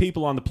fucking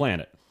people on the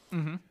planet.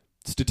 Mm-hmm.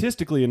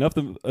 Statistically, enough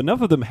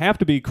of them have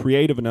to be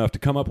creative enough to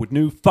come up with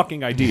new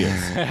fucking ideas.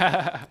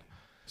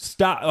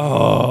 Stop.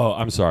 Oh,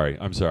 I'm sorry.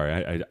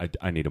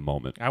 I need a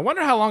moment. I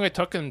wonder how long it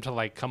took them to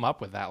like come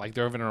up with that. Like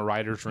they're over in a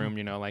writer's room,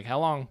 like how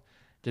long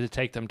did it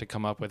take them to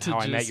come up with How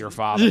I Met just- Your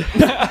Father?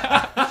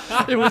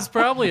 It was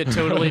probably a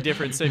totally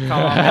different sitcom,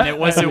 and it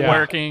wasn't Yeah.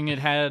 working. It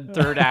had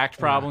third act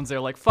problems.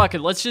 They're like, "Fuck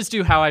it, let's just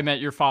do How I Met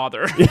Your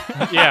Father."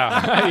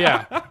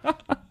 yeah.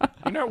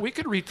 We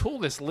could retool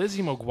this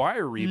Lizzie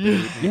McGuire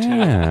reboot.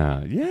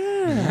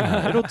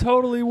 Yeah. It'll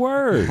totally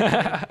work.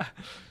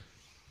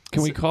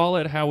 Can we call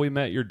it How We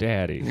Met Your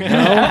Daddy?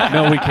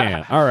 No, we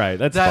can't. All right,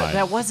 that's fine.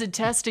 That wasn't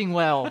testing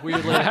well.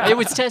 Weirdly, it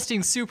was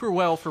testing super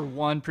well for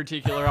one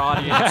particular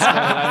audience. But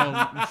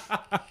I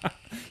don't,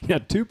 Yeah,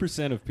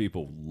 2% of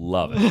people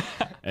love it,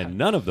 and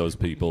none of those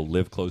people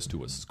live close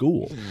to a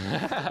school.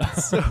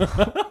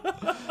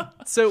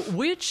 So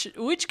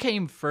which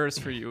came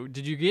first for you?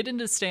 Did you get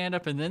into stand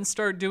up and then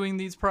start doing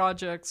these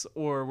projects,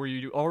 or were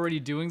you already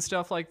doing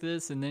stuff like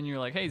this and then you're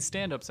like, hey,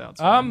 stand up sounds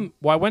fun?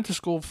 Well, I went to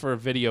school for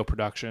video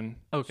production.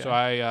 Okay. So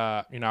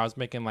I was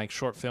making like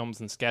short films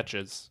and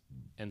sketches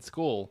in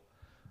school.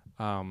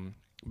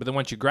 But then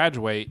once you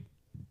graduate,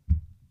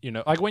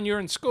 like when you're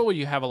in school,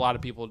 you have a lot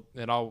of people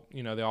that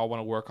they all want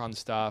to work on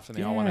stuff and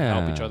they all want to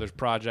help each Yeah. other's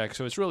projects.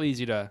 So it's really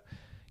easy to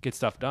get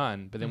stuff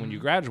done. But then when you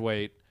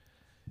graduate,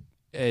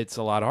 it's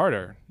a lot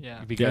harder.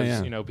 Yeah. Because,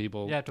 Yeah.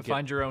 people You have to get-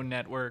 find your own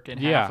network, and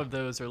Yeah. half of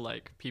those are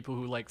like people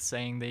who like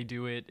saying they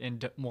do it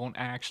and won't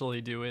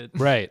actually do it.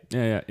 Right.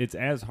 Yeah. It's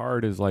as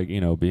hard as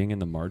being in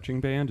the marching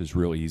band is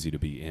real easy to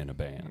be in a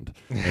band.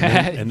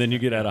 And then you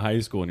get out of high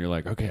school and you're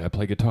like, okay, I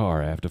play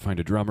guitar. I have to find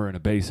a drummer and a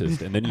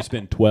bassist. And then you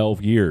spend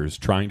 12 years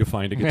trying to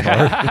find a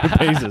guitar and a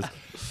bassist.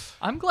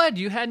 I'm glad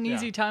you had an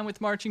easy time with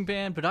marching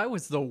band, but I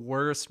was the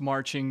worst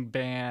marching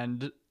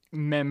band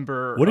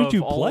member. What did of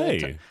you all play?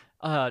 time.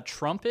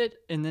 Trumpet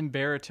and then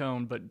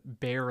baritone, but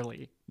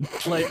barely.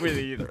 Like with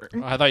either.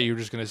 I thought you were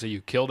just going to say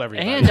you killed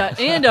everybody.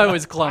 And I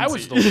was clumsy. I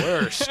was the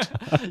worst.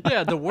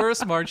 Yeah, the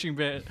worst marching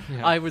band.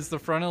 I was the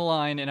front of the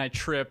line and I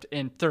tripped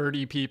and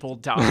 30 people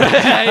died.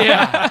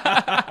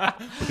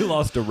 We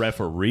lost a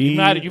referee.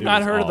 You've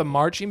not heard of the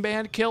marching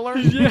band killer?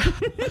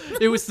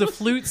 It was the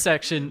flute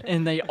section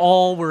and they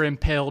all were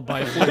impaled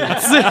by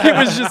flutes. It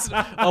was just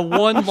a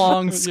one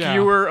long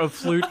skewer of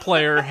flute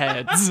player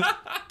heads.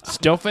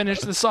 Still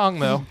finished the song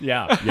though.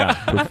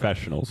 Yeah,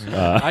 professionals.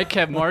 I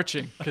kept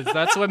marching because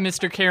that's what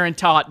Mr. Karen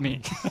taught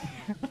me.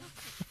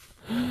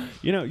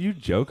 You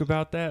joke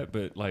about that,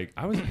 but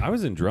I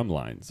was in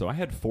drumline, so I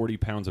had 40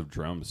 pounds of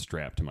drums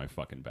strapped to my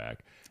fucking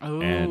back. Oh,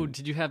 And-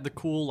 did you have the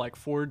cool like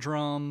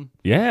 4-drum?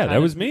 Yeah, that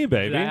kind was of- me,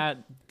 baby.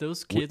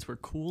 Those kids were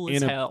cool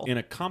as hell. In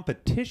a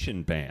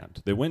competition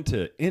band. They went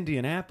to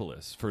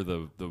Indianapolis for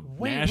the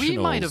Wait, nationals. we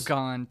might have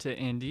gone to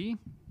Indy.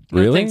 No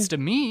Really? thanks to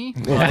me.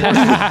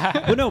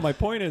 Well, no, my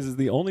point is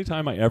the only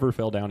time I ever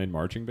fell down in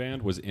marching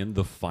band was in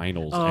the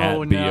finals at Oh,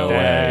 BOA. no.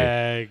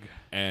 Dang.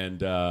 And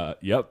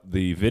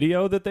the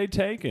video that they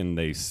take and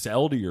they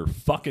sell to your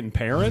fucking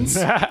parents.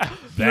 That's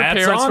Your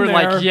parents on were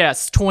there. like,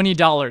 yes,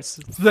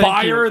 $20.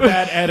 Fire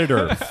that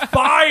editor.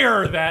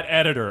 Fire that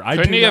editor. I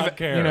Couldn't do he not have,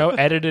 care.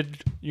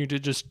 edited? You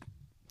did just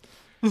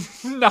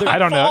I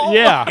don't know.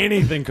 Yeah.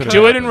 Anything could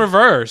Do it in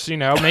reverse,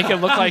 make it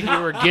look like you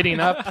were getting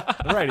up.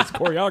 Right, it's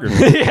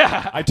choreography.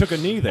 Yeah. I took a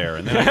knee there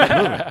and then I kept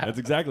moving. That's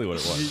exactly what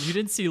it was. You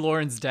didn't see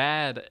Lauren's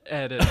dad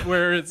edit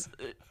where it's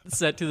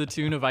set to the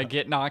tune of "I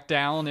Get Knocked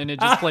Down" and it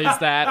just plays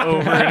that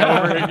over and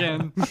over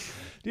again.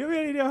 Do you have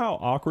any idea how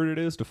awkward it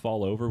is to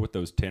fall over with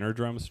those tenor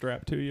drums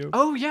strapped to you?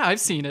 Oh yeah,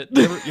 I've seen it.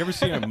 You ever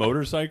seen a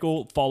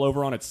motorcycle fall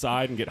over on its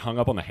side and get hung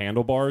up on the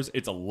handlebars?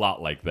 It's a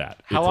lot like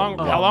that. How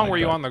long were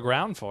you on the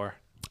ground for?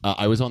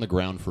 I was on the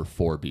ground for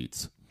 4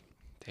 beats.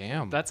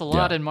 Damn. That's a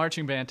lot Yeah. in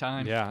marching band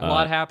time. Yeah. a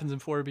lot happens in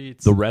 4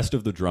 beats. The rest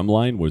of the drum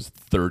line was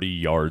 30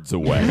 yards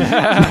away.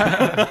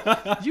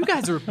 You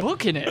guys are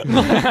booking it.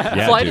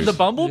 Yeah, Flight dude. of the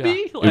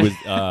Bumblebee. It was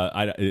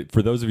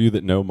for those of you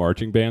that know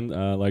marching band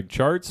like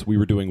charts, we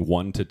were doing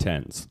 1 to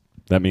 10s.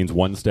 That means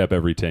 1 step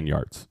every 10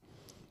 yards.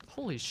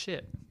 Holy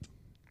shit.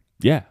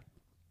 Yeah.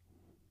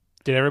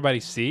 Did everybody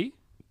see?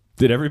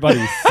 Did everybody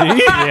see?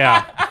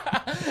 Yeah.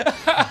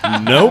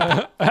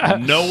 Nope.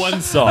 No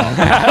one saw.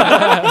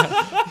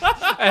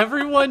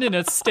 Everyone in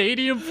a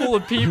stadium full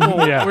of people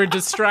were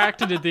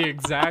distracted at the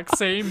exact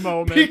same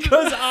moment.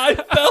 Because I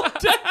fell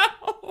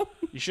down.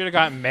 You should have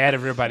gotten mad at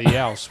everybody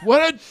else.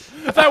 I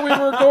thought we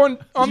were going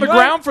on the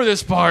ground for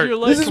this part. You're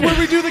like, This is where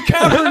we do the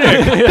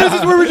Kaepernick. This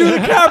is where we do the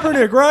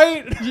Kaepernick,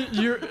 right?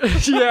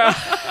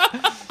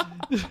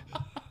 yeah.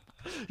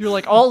 You're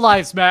like, all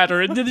lives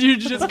matter, and then you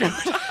just go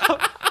down.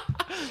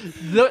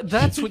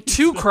 That's what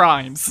 2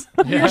 crimes.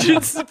 You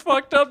just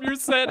fucked up your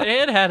set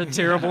and had a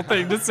terrible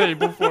thing to say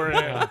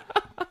beforehand.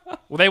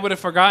 Well, they would have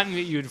forgotten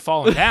that you'd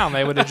fallen down.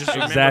 They would have just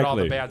remembered all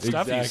the bad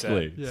stuff you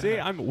said. Yeah. See,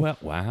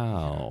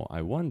 wow.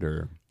 I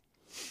wonder.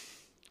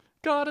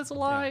 God is a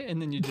lie, and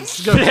then you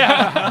just go.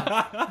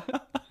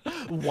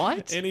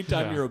 What?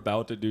 Anytime you're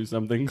about to do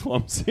something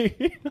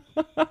clumsy.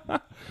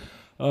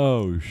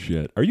 Oh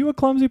shit. Are you a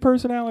clumsy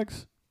person,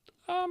 Alex?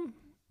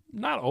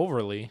 Not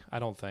overly, I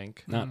don't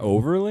think. Not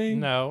overly?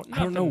 No, I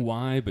don't know nothing.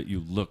 why, but you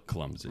look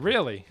clumsy.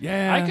 Really?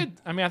 Yeah. I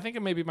think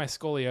it may be my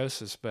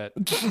scoliosis, but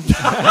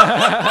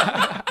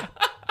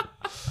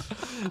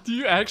Do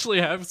you actually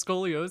have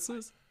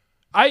scoliosis?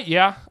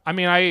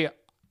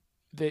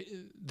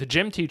 the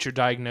gym teacher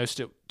diagnosed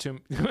it to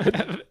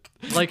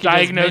Like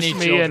diagnosed many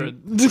me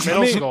children. in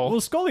middle school.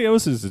 Well,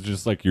 scoliosis is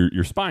just like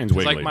your spine's It's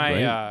wiggly. like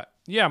my right?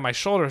 my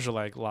shoulders are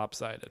like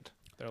lopsided.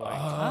 They're like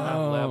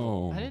not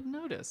level. Oh. I didn't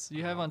notice.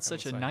 You have on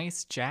such a like-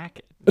 nice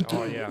jacket.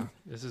 Oh yeah,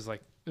 this is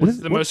is-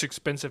 the what- most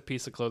expensive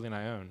piece of clothing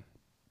I own.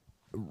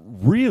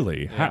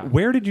 Really? Yeah.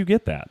 Where did you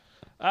get that?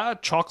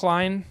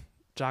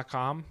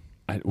 Chalkline.com.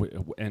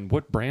 And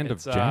what brand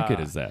It's, of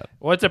jacket is that?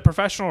 Well, it's a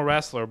professional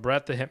wrestler,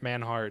 Brett the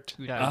Hitman Hart.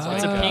 Yeah,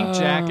 it's a pink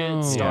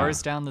jacket,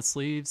 stars down the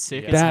sleeves,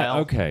 sick as hell.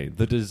 Okay,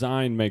 the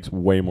design makes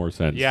way more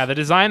sense. Yeah, the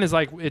design is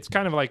it's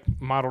kind of like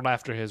modeled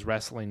after his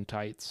wrestling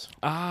tights.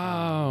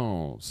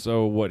 Oh,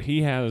 so what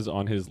he has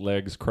on his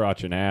legs,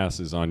 crotch, and ass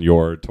is on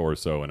your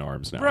torso and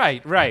arms now.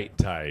 Right.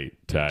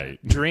 Tight.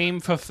 Dream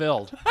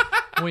fulfilled.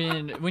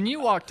 When you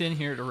walked in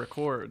here to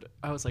record,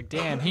 I was like,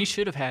 damn, he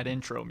should have had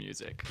intro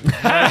music.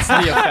 That's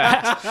the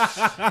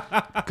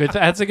effect. Good.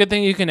 That's a good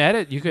thing you can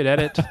edit. You could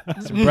edit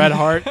some Bret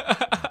Hart.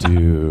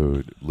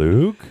 Dude,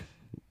 Luke?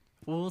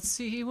 We'll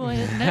see what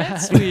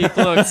next week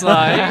looks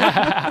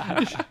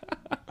like.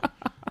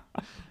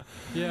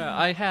 Yeah,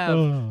 I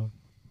have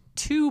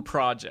 2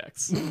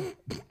 projects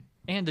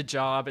and a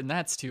job, and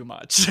that's too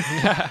much.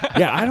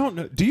 Yeah, I don't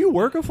know. Do you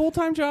work a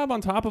full-time job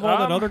on top of all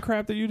that other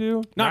crap that you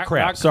do? Not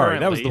crap. not Sorry,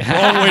 that was the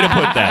currently. wrong way to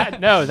put that.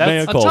 No, that's Mea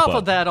On culpa. top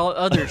of that, all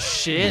other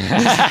shit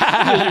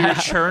that you're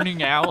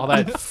churning out. all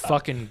that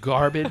fucking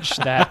garbage.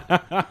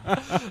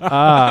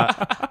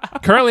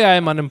 Currently, I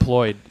am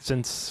unemployed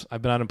since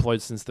I've been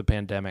unemployed since the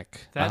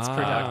pandemic. That's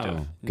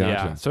productive. Gotcha.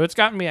 Yeah, so it's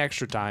gotten me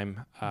extra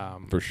time.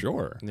 For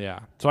sure. Yeah.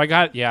 So I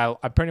worked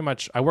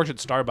at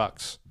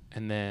Starbucks,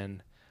 and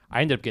then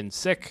I ended up getting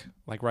sick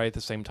right at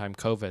the same time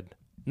COVID.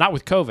 Not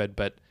with COVID,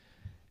 but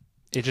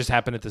it just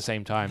happened at the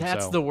same time.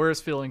 That's so. the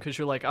worst feeling because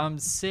you're like, I'm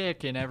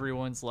sick, and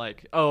everyone's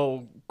like,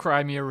 oh,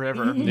 cry me a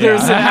river.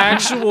 There's an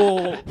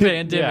actual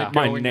pandemic Yeah.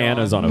 My going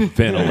Nana's on. on a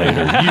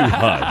ventilator. You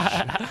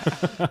hush.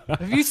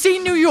 Have you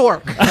seen New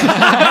York?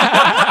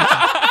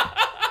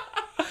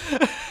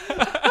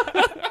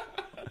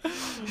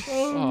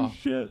 Oh.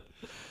 Shit.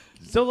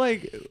 So,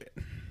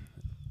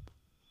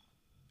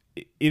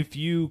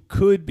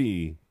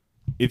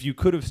 if you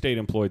could have stayed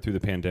employed through the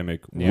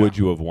pandemic, would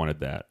you have wanted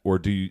that, or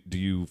do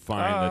you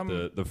find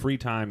that the free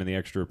time and the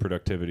extra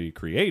productivity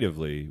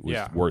creatively was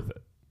worth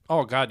it?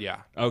 Oh God,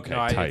 yeah. Okay,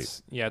 No,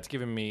 tight. It's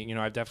given me.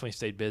 I've definitely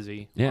stayed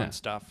busy Yeah. on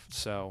stuff.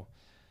 So,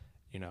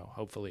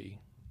 hopefully,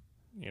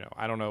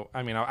 I don't know.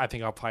 I mean, I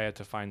think I'll probably have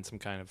to find some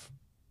kind of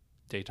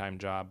daytime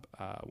job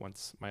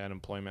once my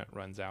unemployment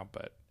runs out.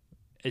 But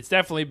it's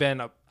definitely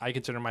been. I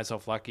consider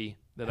myself lucky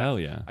that Hell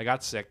yeah. I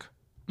got sick.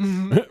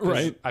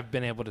 Right. I've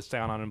been able to stay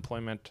on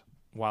unemployment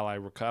while I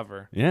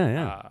recover.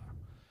 Yeah.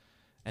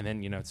 And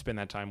then spend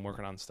that time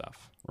working on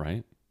stuff.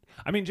 Right.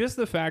 I mean, just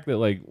the fact that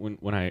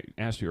when I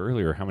asked you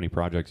earlier how many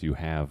projects you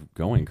have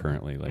going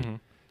currently,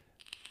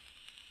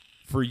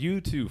 for you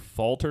to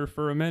falter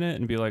for a minute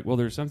and be like, well,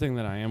 there's something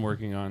that I am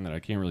working on that I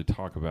can't really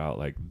talk about.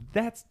 Like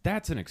that's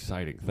an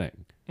exciting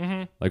thing.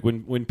 Mm-hmm. Like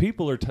when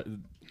people are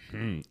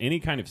any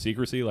kind of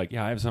secrecy, like,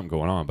 yeah, I have something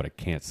going on, but I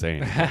can't say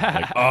anything.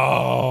 Like,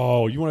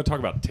 oh, you want to talk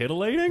about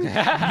titillating?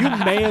 You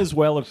may as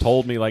well have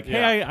told me, like,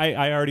 hey,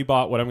 I already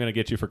bought what I'm going to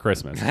get you for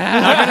Christmas.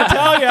 I'm going to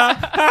tell you.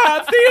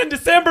 See you in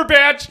December,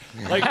 bitch.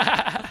 Like,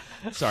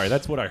 sorry,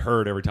 that's what I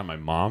heard every time my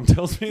mom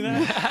tells me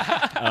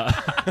that.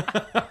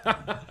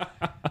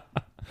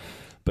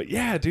 But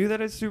yeah, dude,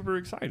 that is super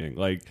exciting.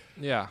 Like,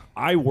 Yeah.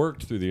 I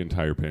worked through the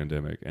entire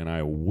pandemic, and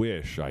I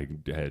wish I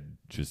had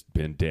just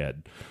been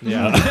dead.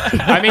 Yeah.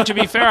 I mean, to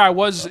be fair, I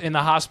was in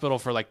the hospital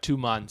for like 2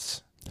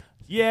 months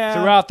Yeah.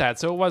 throughout that,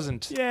 so it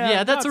wasn't.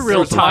 Yeah, that's a not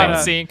real super time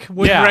bad. sink.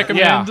 Wouldn't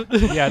recommend.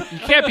 Yeah, you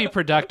can't be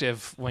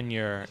productive when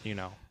you're,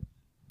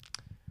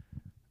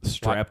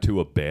 Strapped to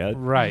a bed.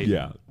 Right.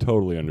 Yeah,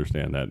 totally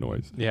understand that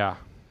noise. Yeah.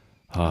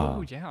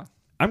 Oh yeah.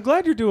 I'm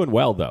glad you're doing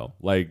well though.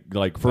 Like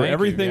for Thank you,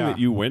 everything yeah. that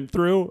you went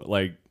through,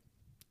 like,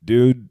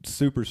 dude,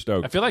 super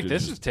stoked. I feel like to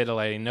this just- is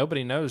titillating.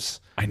 Nobody knows.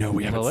 I know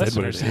we the haven't said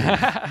what it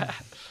listeners. is.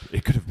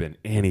 It could have been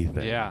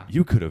anything. Yeah.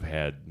 You could have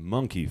had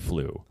monkey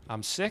flu.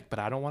 I'm sick, but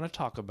I don't want to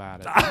talk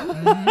about it.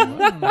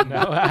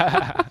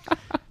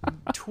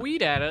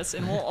 Tweet at us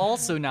and we'll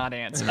also not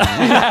answer.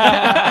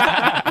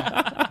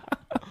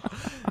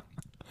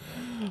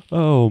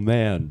 Oh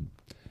man.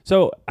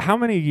 So how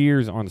many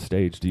years on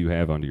stage do you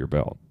have under your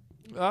belt?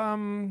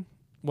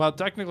 Well,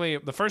 technically,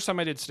 the first time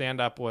I did stand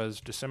up was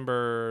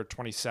December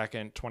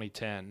 22nd,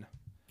 2010.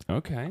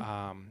 Okay.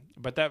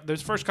 But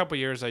those first couple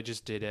years, I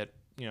just did it,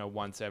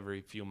 once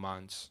every few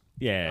months.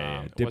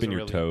 yeah, it dipping wasn't your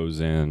really- toes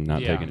in,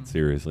 not Yeah. taking it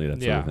seriously,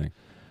 that sort of Yeah. thing.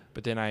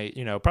 But then I,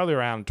 probably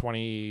around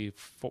into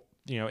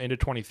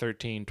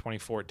 2013,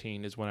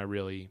 2014 is when I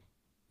really,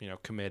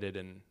 committed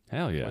and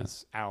Hell yeah.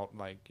 was out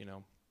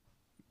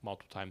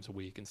multiple times a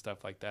week and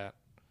stuff like that.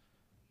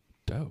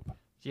 Dope.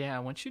 Yeah,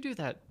 once you do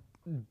that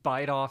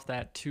bite off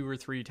that 2 or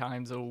 3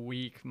 times a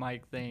week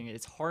mic thing,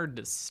 it's hard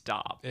to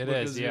stop. It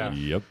is, Because, yeah.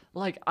 Yep.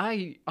 Like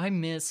I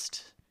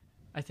missed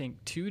I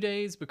think 2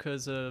 days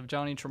because of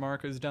Johnny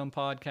Tremarco's dumb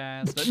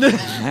podcast.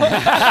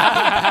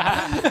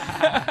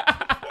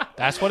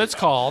 That's what it's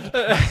called.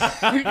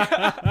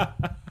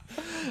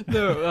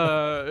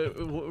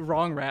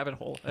 Wrong rabbit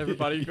hole.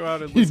 Everybody go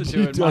out and listen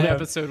to it. My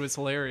episode was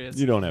hilarious.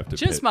 You don't have to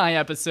Just pit. my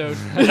episode.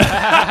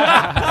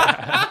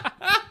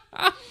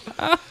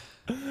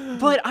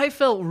 But I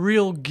felt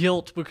real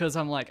guilt because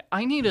I'm like,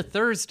 I need a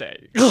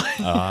Thursday.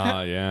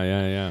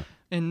 Yeah.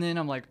 And then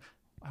I'm like,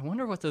 I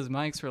wonder what those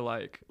mics were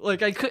like.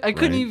 Like I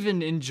couldn't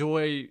even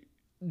enjoy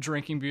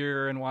drinking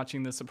beer and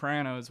watching The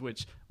Sopranos,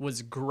 which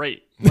was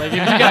great. Like if you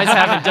guys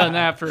haven't done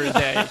that for a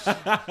day,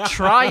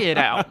 try it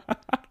out.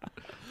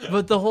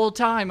 But the whole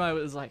time I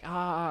was like,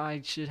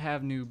 I should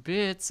have new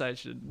bits. I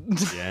should.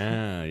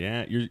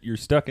 Yeah. You're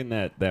stuck in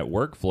that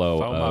workflow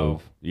FOMO.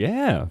 of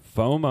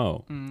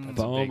FOMO. That's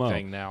a big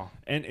thing now.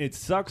 And it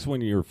sucks when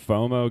your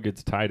FOMO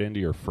gets tied into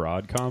your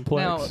fraud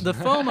complex. Now the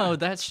FOMO,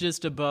 that's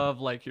just above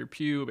like your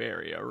pube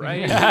area,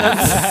 right?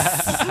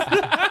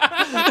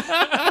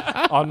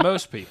 On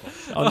most people.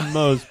 on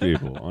most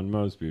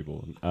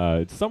people.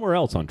 It's somewhere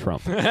else on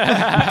Trump.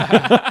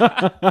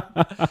 Yeah,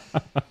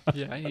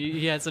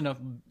 he has enough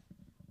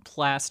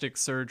plastic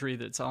surgery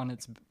that's on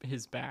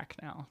his back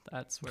now.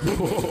 That's where.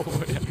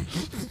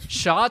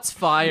 Shots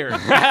fired.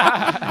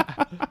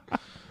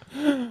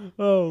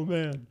 Oh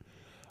man.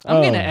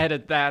 I'm gonna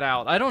edit that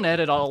out. I don't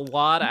edit a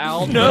lot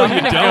out. No, but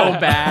I'm gonna go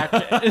back.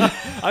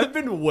 I've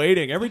been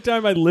waiting. Every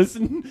time I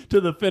listen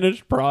to the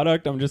finished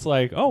product, I'm just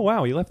like, oh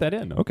wow, you left that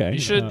in. Okay. You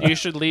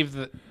should leave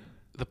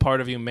the part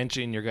of you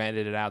mentioning you're going to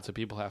edit it out so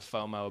people have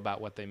FOMO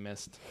about what they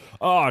missed.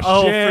 Oh,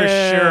 for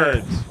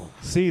sure.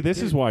 See,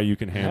 this is why you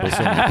can handle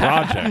so many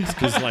projects,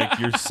 because like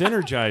you're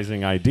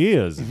synergizing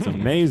ideas. It's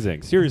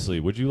amazing. Seriously,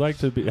 would you like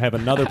to have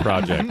another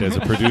project as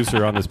a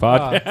producer on this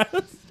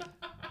podcast?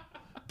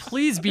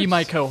 Please be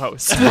my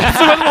co-host. That's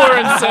what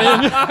Lauren's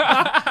saying.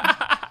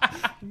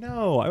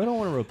 No, I don't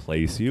want to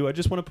replace you. I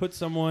just want to put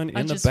someone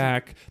in the just-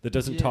 back that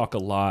doesn't talk a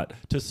lot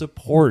to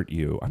support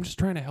you. I'm just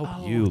trying to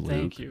help you, Luke.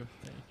 Thank you.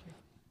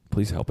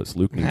 Please help us.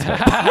 Luke needs help.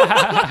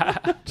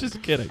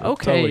 Just kidding. I'm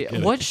Okay, totally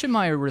kidding. what should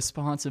my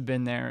response have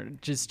been there?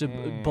 Just to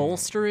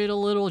bolster it a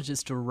little,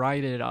 just to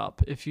write it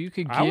up. If you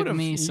could I give would've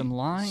me some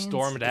lines,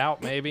 Stormed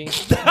out, maybe.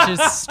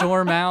 just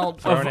storm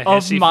out Throwing a of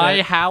hissy my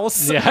fit.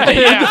 house.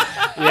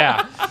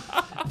 Yeah.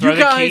 Throw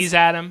the guys- keys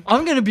at him.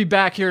 I'm gonna be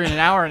back here in an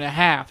hour and a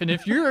half, and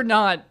if you're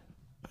not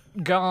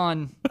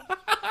gone,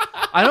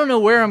 I don't know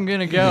where I'm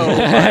gonna go.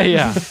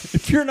 Yeah.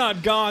 If you're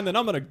not gone, then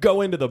I'm going to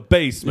go into the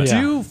basement. Yeah.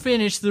 Do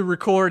finish the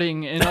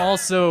recording and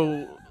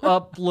also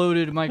upload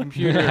it to my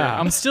computer. Yeah.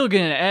 I'm still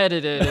gonna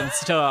edit it and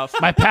stuff.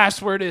 My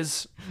password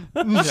is.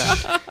 Batman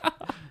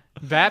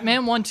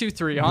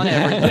 123 on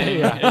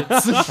everything.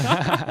 It's,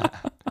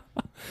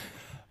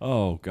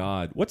 Oh,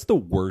 God. What's the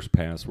worst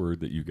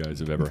password that you guys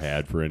have ever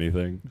had for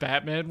anything?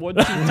 Batman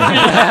 123.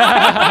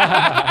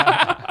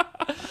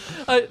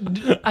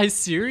 I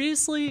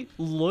seriously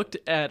looked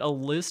at a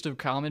list of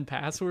common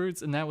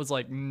passwords, and that was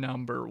like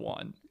number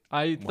one.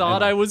 I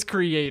thought I was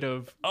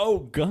creative. Oh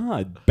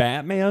God,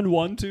 Batman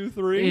 1, 2,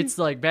 3. It's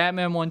like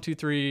Batman 1, 2,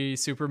 3,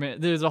 Superman.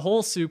 There's a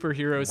whole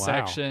superhero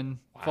section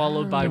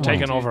followed by They're 1,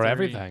 taking 2, over 3.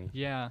 everything.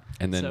 Yeah.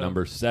 and then So,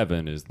 number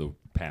 7 is the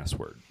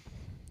password.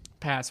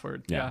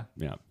 password. Yeah.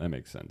 Yeah, that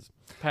makes sense.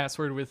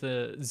 Password with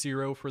a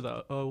 0 for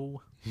the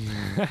O.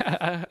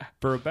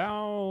 For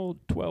about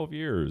 12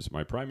 years,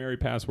 my primary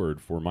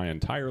password for my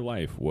entire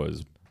life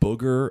was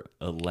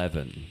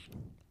Booger11.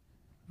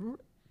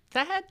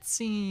 That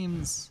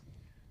seems.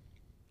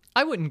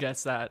 I wouldn't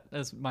guess that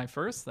as my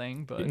first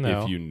thing, but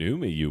No. If you knew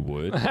me, you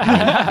would.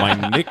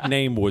 My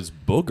nickname was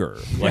Booger.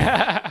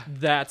 Like,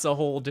 that's a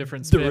whole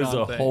different spin there was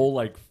on a thing. whole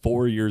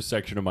 4-year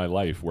section of my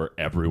life where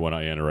everyone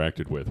I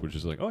interacted with was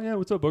just like, "Oh yeah,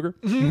 what's up, Booger?"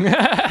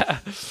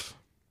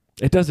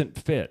 It doesn't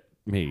fit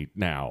me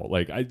now.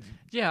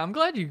 Yeah, I'm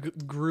glad you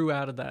grew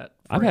out of that.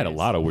 I've had a phrase.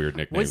 lot of weird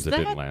nicknames Was that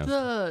didn't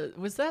last.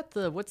 was that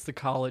the what's the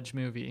college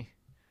movie?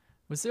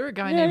 Was there a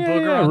guy Yeah, named yeah,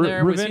 Booger yeah. on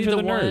there? Was Revenge he of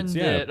the the one Nerds.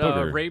 Yeah, that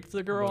Booger. raped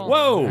the girl?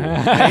 Whoa!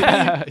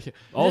 Maybe.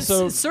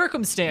 Also,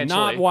 Circumstantially.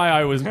 not why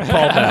I was called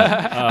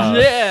that.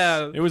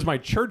 Yeah. It was my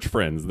church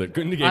friends that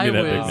couldn't give me that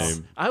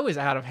nickname. I was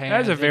out of hand.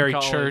 That's a in very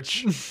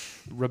college.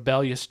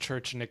 rebellious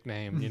church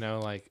nickname.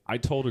 I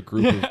told a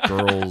group of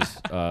girls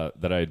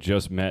that I had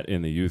just met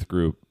in the youth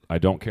group, I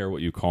don't care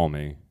what you call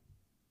me,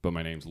 but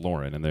my name's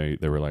Lauren. And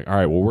they were like, all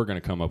right, well, we're going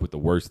to come up with the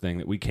worst thing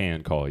that we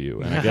can call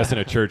you. And I guess in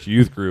a church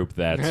youth group,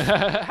 that's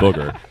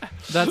Booger.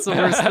 That's the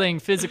worst thing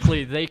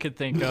physically they could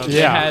think of. They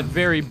Yeah. had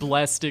very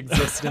blessed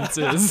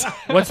existences.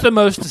 What's the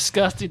most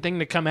disgusting thing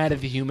to come out of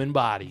the human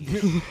body?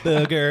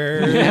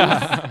 Booger.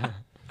 Yeah.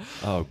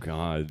 Oh,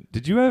 God.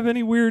 Did you have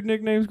any weird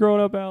nicknames growing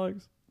up,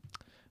 Alex?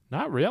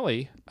 Not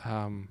really.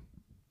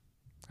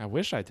 I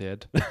wish I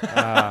did.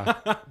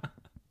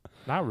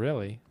 Not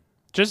really.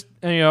 Just,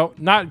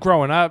 not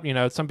growing up,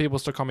 some people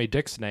still call me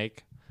Dick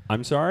Snake.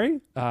 I'm sorry?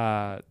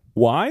 Uh,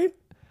 Why?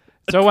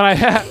 so when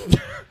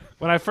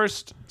I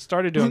first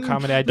started doing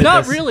comedy, I did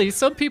Not this. really.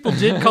 Some people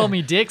did call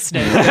me Dick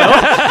Snake.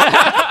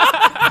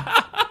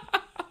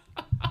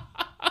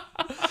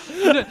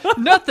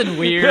 Nothing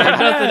weird.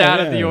 Nothing out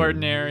of the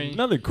ordinary.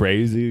 Nothing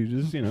crazy.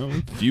 Just,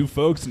 few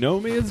folks know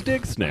me as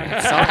Dick Snake.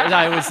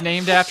 I was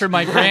named after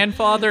my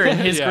grandfather and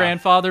his Yeah.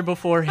 grandfather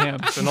before him.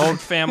 It's an old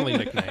family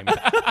nickname.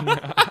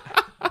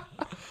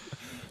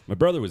 My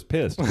brother was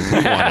pissed 'cause he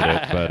wanted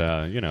it, but,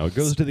 it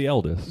goes to the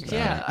eldest.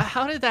 Yeah.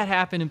 How did that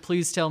happen? And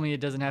please tell me it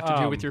doesn't have to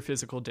do with your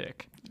physical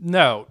dick.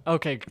 No.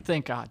 Okay.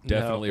 Thank God.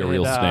 Definitely No, a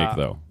real it, snake,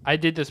 though. I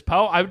did this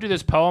I would do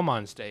this poem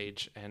on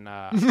stage, and when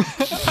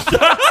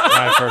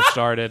I first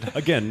started,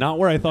 Again, not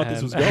where I thought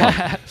this was going.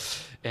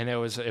 and it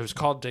was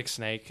called Dick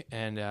Snake,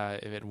 and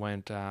it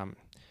went,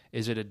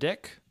 is it a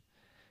dick?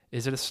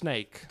 Is it a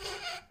snake?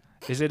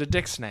 Is it a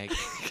dick snake?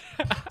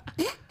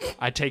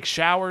 I take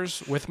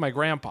showers with my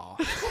grandpa,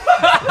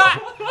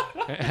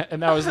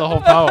 and that was the whole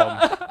poem.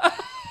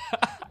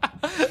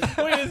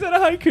 Wait, is that a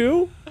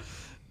haiku?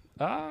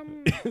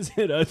 Um, Is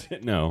it a...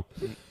 No.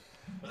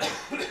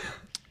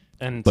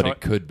 and But so it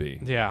could be.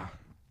 yeah.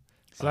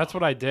 So that's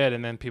what I did,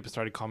 and then people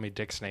started calling me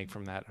Dick Snake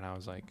from that, and I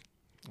was like,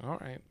 all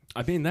right.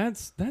 I mean,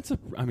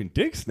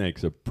 Dick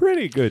Snake's a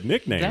pretty good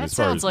nickname That as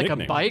far sounds as like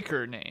nickname. a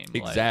biker name.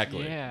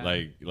 Exactly. Yeah.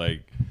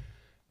 Like,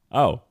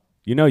 oh,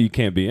 you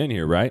can't be in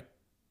here, right?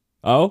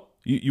 Oh,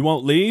 you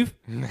won't leave?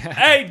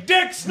 Hey,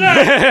 Dick Snake!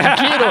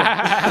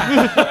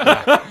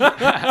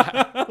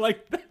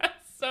 Like,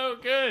 that's so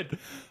good.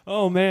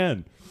 Oh,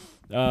 man.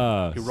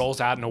 He rolls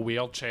out in a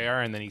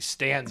wheelchair, and then he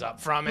stands up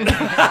from it.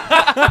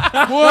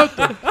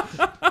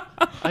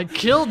 I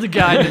killed the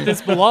guy that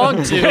this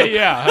belonged to.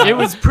 Yeah. It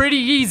was pretty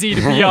easy,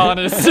 to be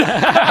honest.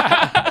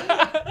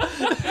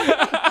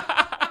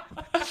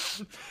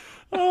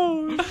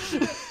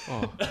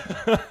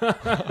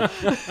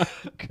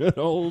 Good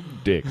old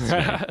Dick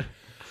Snake.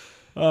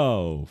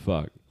 Oh,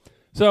 fuck.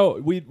 So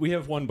we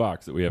have one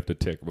box that we have to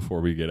tick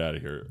before we get out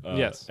of here.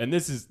 Yes. And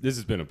this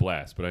has been a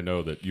blast, but I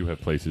know that you have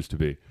places to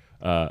be.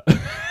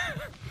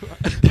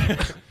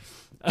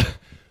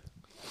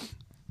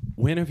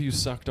 When have you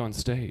sucked on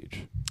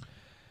stage?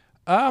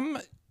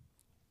 Probably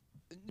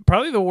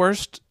the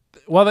worst.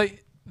 Well,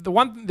 the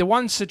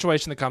one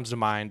situation that comes to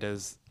mind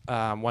is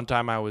one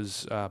time I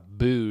was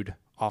booed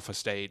off a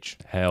stage.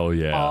 Hell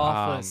yeah.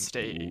 Off a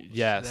stage.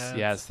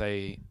 Yes,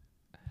 they.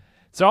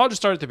 So I'll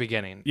just start at the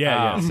beginning.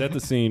 Yeah. Set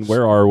the scene.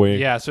 Where are we?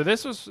 Yeah. So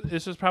this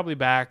was probably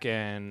back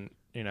in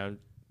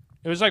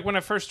it was like when I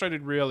first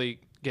started really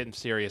getting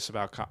serious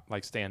about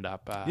stand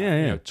up.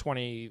 Yeah.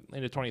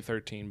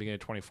 2013, beginning of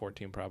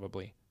 2014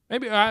 probably.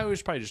 Maybe it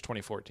was probably just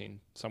 2014,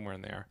 somewhere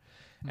in there.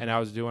 And I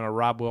was doing a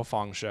Rob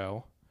Wilfong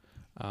show.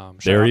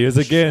 There he is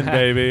again,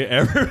 baby.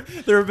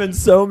 There have been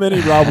so many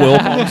Rob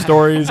Wilfong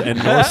stories and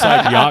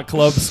Northside Yacht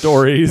Club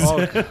stories.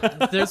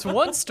 There's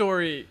one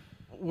story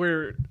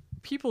where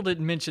people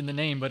didn't mention the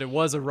name, but it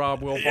was a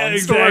Rob Wilfong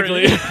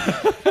exactly.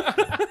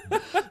 story.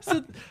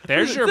 So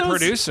There's your those-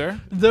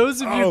 producer.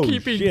 Those of you Oh,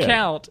 keeping shit.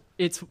 count,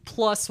 it's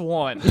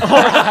 +1.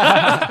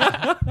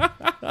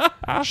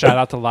 Shout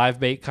out to Live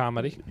Bait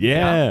Comedy.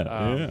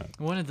 Yeah.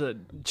 One of the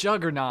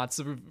juggernauts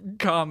of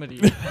comedy.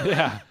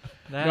 Yeah.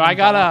 That No, I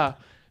got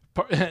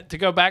involved- to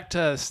go back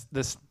to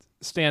this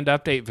stand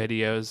update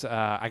videos.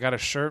 I got a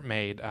shirt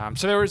made.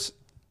 So there was.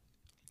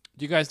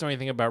 Do you guys know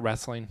anything about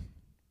wrestling?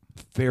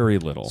 Very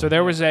little. So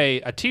there was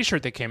a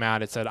T-shirt that came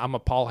out. It said, "I'm a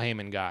Paul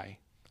Heyman guy,"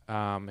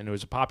 and it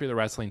was a popular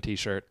wrestling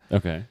T-shirt.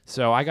 Okay.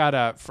 So I got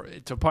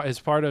as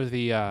part of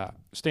the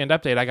stand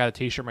update, I got a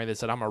T-shirt made that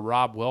said, "I'm a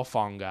Rob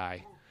Wilfong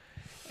guy,"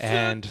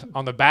 and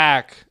on the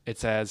back it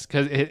says,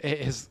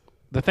 because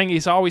the thing he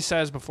always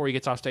says before he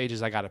gets off stage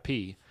is, "I gotta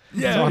pee."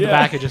 Yeah. So on the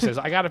back it just says,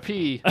 "I gotta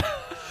pee,"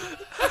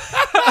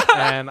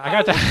 and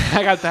I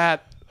got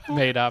that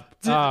made up.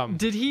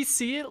 Did he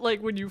see it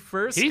like when you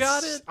first He's,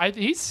 got it?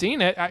 He's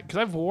seen it because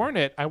I've worn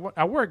it. I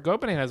wore it Go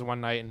Bananas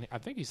one night, and I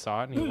think he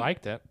saw it and he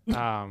liked it.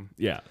 Yeah,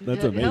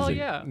 that's Yeah, amazing. Hell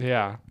yeah.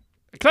 Yeah,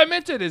 because I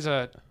meant it as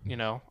a,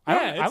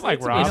 I like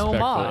it's a Rob. respectful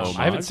homage.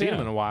 I haven't seen yeah.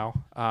 him in a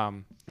while. I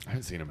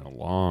haven't seen him in a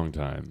long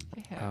time.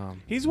 Yeah.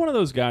 He's one of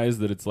those guys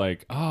that it's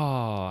like,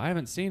 oh, I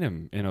haven't seen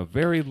him in a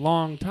very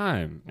long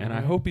time, and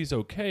I hope he's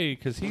okay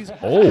because he's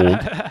old.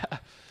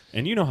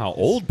 And you know how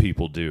old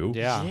people do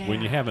Yeah.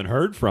 when you haven't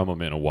heard from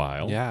them in a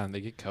while. Yeah, and they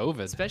get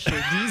COVID. Especially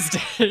these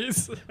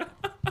days.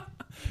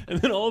 And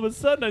then all of a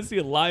sudden I see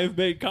a Live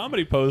Bait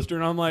Comedy poster,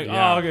 and I'm like,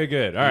 Yeah. oh, okay,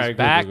 good. All He's right, cool,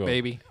 back, cool, cool.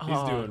 baby. He's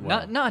doing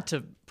well. Not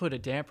to put a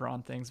damper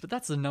on things, but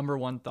that's the number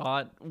one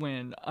thought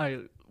when I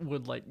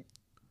would like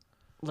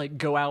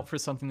go out for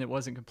something that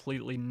wasn't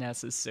completely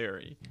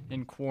necessary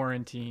in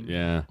quarantine.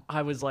 Yeah.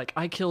 I was like,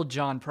 I killed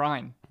John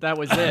Prine. That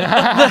was it.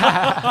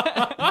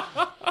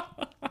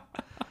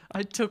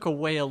 I took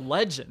away a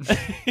legend.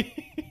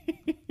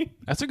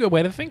 That's a good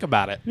way to think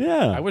about it.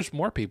 Yeah. I wish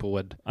more people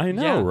would. I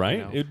know, Yeah. right?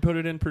 You know. It'd put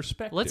it in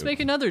perspective. Let's make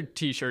another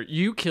T-shirt.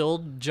 You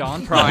killed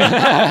John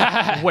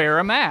Prine. Wear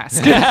a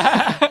mask.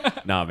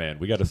 Nah, man,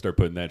 we got to start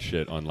putting that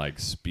shit on like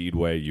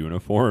Speedway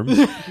uniforms.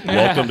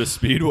 Welcome to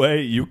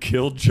Speedway. You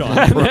killed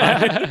John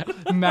Bryan.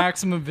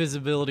 Maximum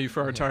visibility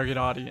for our target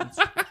audience.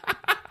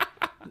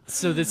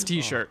 So this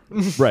T-shirt.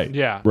 Right.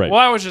 Yeah. Right. Well,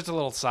 that was just a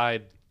little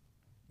side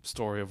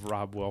story of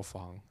Rob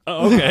Wilfong.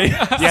 Oh, okay.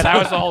 Yeah, that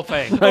was the whole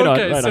thing. Right on,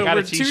 Okay, right so on. Got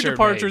a we're 2 T-shirt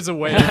departures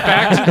away.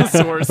 Back to the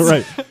source.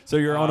 right. So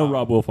you're on a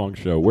Rob Wilfong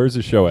show. Where's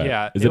the show at?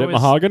 Yeah, Is it it at was-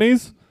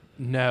 Mahogany's?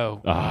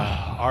 No.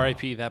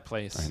 R.I.P. that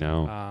place. I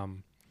know.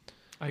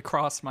 I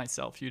crossed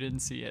myself. You didn't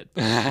see it.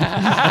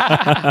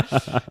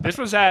 This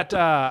was at,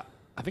 I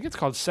think it's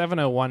called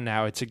 701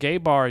 now. It's a gay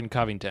bar in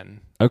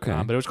Covington. Okay.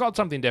 But it was called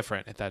something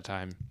different at that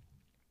time.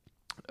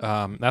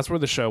 That's where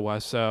the show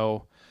was.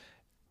 So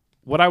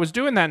what I was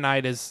doing that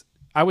night is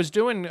I was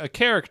doing a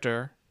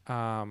character.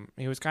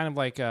 He was kind of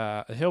like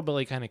a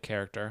hillbilly kind of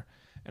character.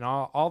 And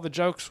all the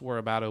jokes were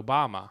about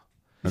Obama.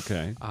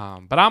 Okay.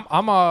 But I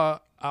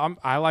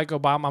like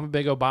Obama. I'm a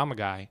big Obama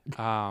guy.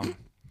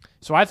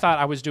 So I thought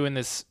I was doing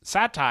this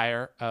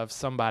satire of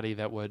somebody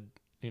that would,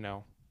 it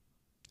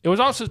was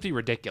all supposed to be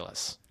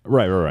ridiculous.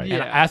 Right. Yeah.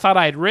 And I thought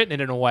I had written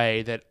it in a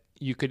way that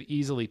you could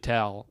easily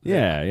tell.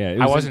 Yeah. It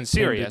I was wasn't intended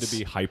serious. to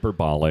be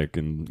hyperbolic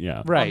and yeah.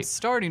 I'm Right.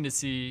 starting to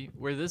see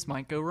where this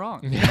might go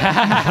wrong.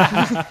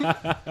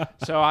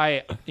 So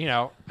I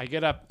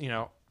get up,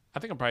 I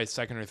think I'm probably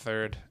second or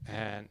third,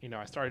 and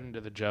I started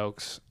into the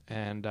jokes,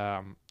 and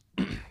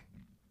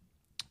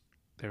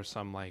there's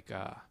some like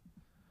let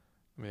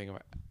me think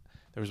about.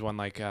 There was one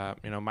like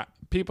my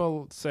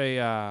people say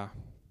I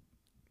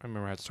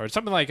remember how it started.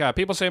 Something like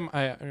people say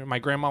my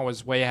grandma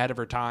was way ahead of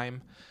her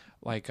time.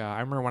 Like I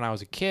remember when I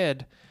was a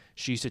kid,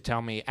 she used to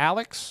tell me,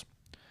 Alex,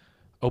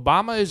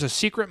 Obama is a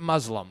secret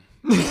Muslim.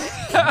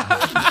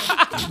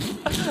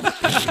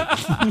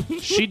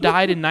 She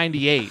died in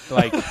 98.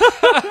 Like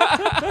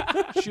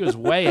she was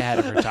way ahead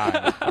of her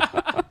time.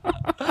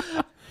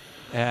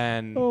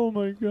 And Oh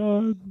my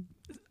god.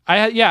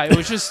 it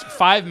was just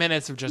 5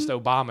 minutes of just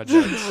Obama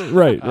jokes.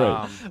 Right.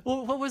 Well,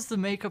 what was the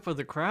makeup of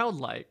the crowd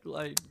like?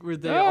 Like, were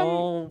they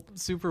all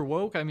super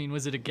woke? I mean,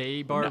 was it a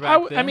gay bar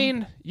back then? I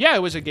mean, yeah,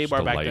 it was a gay Just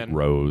bar a back light then.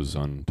 rose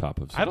on top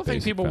of. Some I don't think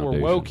basic people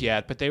foundation. were woke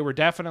yet, but they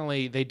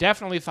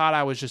definitely thought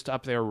I was just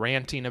up there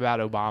ranting about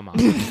Obama.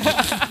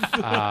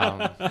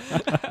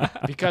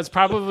 Because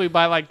probably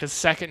by like the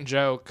second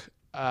joke,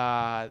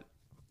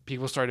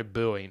 people started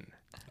booing.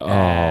 Oh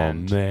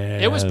And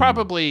man. It was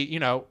probably, it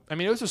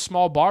was a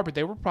small bar, but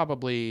there were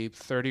probably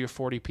 30 or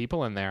 40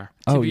 people in there.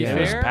 to Oh, be yeah.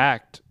 It was fair,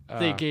 packed.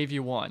 they gave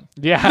you one.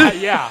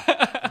 Yeah.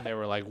 And they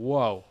were like,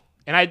 whoa.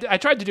 And I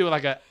tried to do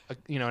like an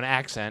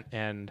accent,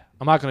 and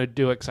I'm not going to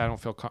do it because I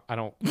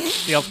don't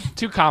feel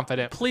too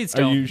confident Please Are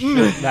don't. you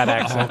sure? that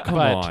accent. Come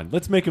but on.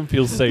 Let's make him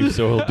feel safe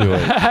so he'll do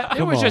it.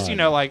 it was just, on.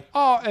 like,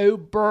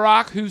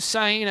 Barack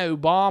Hussein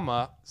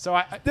Obama. So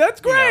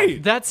That's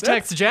great. That's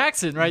Tex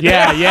Jackson right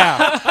yeah.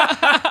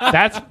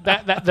 That's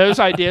those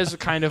ideas are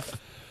kind of,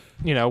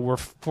 were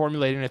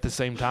formulating at the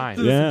same time.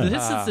 Yeah. there.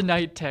 This is the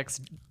night Tex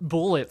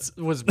Bullets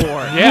was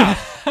born. Yeah.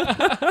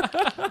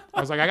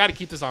 was like, I got to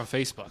keep this on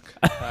Facebook.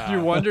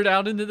 You wandered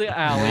out into the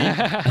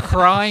alley,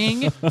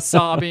 crying,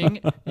 sobbing.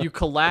 You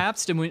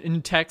collapsed and went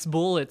and Tex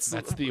Bullets.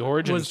 That's the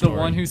origin was story. the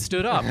one who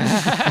stood up.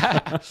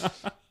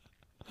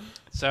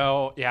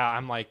 So yeah,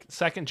 I'm like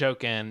second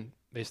joke in,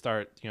 they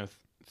start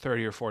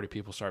 30 or 40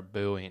 people start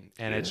booing,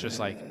 and it's just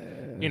like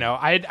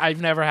I've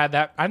never had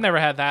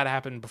that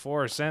happen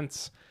before or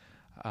since.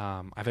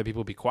 I've had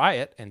people be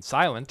quiet and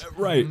silent.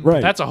 Right.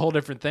 That's a whole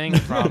different thing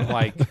from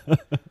like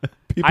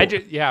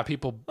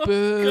people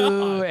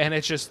boo, and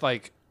it's just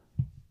like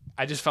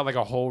I just felt like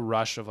a whole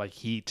rush of like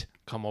heat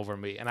come over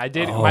me, and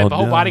my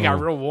whole body got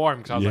real warm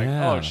because I was like,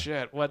 oh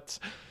shit,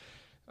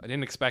 I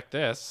didn't expect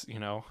this,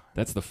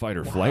 That's the fight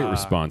or flight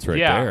response right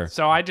yeah. there.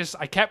 So I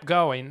kept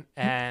going,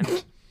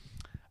 and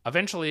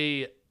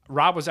eventually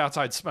Rob was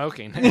outside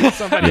smoking.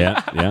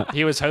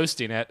 He was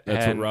hosting it. That's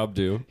what and Rob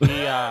do. He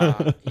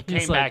came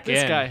He's like, back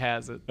this in. guy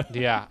has it.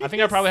 Yeah, I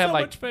think I probably had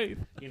like much faith.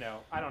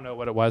 I don't know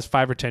what it was,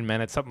 5 or 10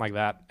 minutes, something like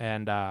that.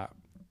 And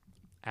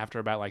after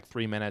about like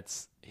 3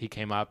 minutes, he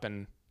came up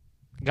and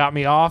got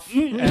me off.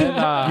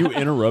 And You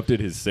interrupted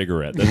his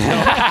cigarette. That's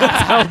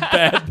how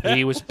bad.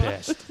 he was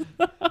pissed.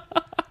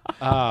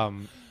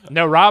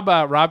 No,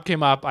 Rob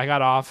came up. I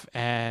got off,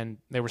 and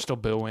they were still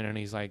booing. And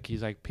he's like,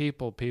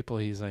 people.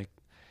 He's like,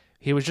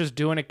 he was just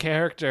doing a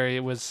character.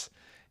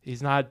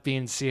 He's not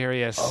being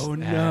serious. Oh,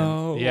 And,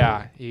 no.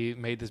 yeah, he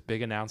made this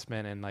big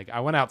announcement, and like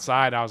I went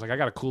outside. I was like, I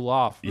gotta cool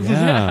off.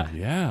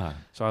 Yeah.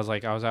 So I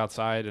was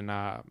outside, and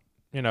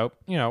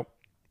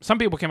some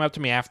people came up to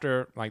me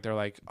after, like they're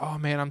like, "Oh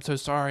man, I'm so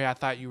sorry. I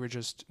thought you were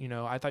just,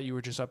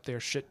 up there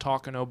shit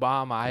talking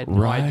Obama. I had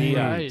no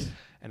idea." Right.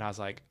 And I was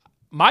like,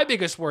 my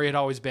biggest worry had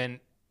always been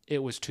it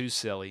was too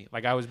silly.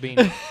 Like I was being,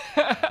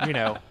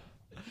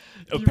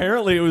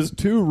 Apparently, it was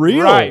too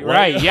real.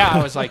 right. Yeah,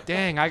 I was like,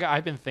 dang,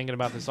 I've been thinking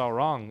about this all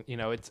wrong.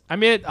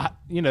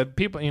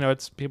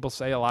 People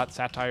say a lot.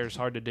 Satire is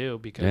hard to do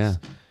because,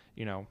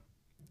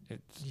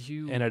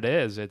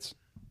 it's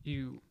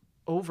You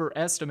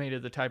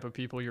overestimated the type of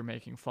people you're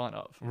making fun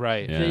of.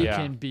 right. Yeah. They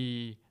can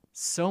be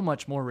so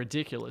much more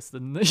ridiculous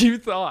than you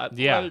thought.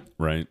 Yeah. Like,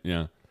 Right.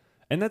 Yeah.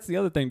 And that's the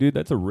other thing, dude.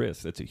 That's a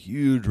risk. That's a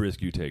huge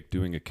risk you take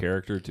doing a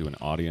character to an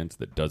audience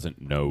that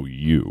doesn't know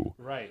you.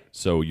 Right.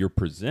 So you're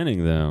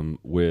presenting them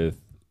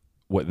with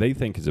what they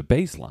think is a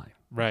baseline.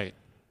 Right.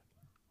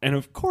 And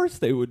of course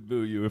they would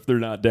boo you if they're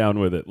not down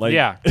with it. Like,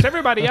 Yeah. Because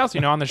everybody else,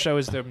 on the show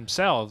is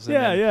themselves. And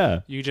then yeah.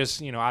 You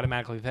just,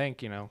 automatically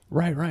think,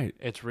 Right.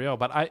 it's real.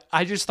 But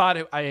I just thought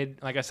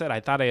like I said, I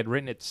thought I had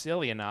written it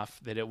silly enough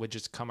that it would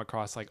just come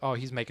across like, oh,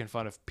 he's making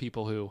fun of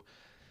people who,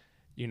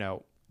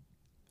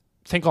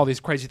 think all these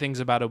crazy things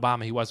about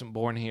Obama. He wasn't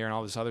born here and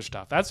all this other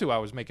stuff. That's who I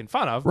was making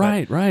fun of.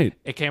 Right.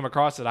 It came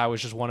across that I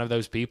was just one of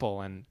those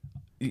people. And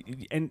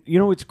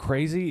what's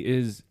crazy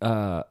is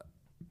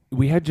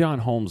we had John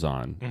Holmes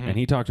on, and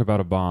he talked about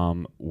a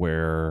bomb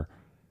where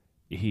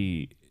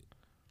he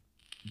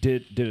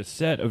did a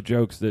set of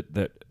jokes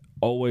that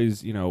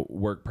always,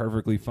 work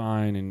perfectly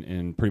fine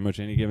in pretty much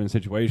any given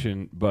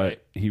situation,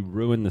 but he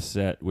ruined the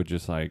set with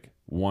just like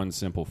one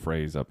simple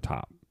phrase up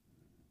top.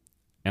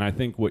 And I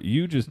think what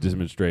you just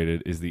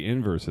demonstrated is the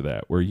inverse of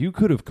that, where you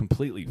could have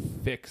completely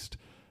fixed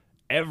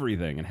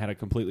everything and had a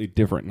completely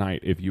different night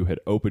if you had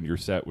opened your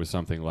set with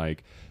something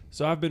like,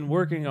 so I've been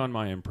working on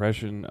my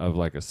impression of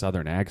like a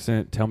Southern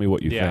accent. Tell me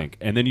what you think.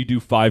 And then you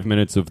do 5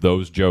 minutes of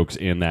those jokes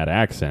in that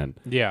accent.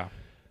 yeah.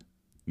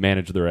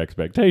 Manage their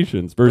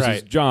expectations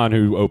versus John,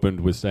 who opened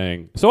with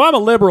saying, so I'm a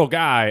liberal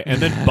guy,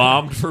 and then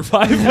bombed for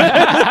 5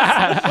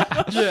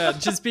 minutes. yeah,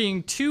 just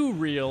being too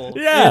real.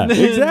 Yeah, And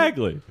then-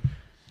 exactly.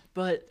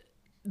 But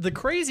the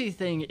crazy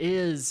thing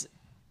is,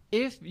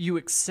 if you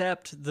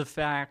accept the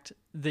fact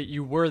that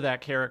you were that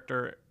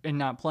character and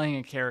not playing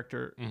a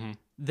character,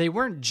 they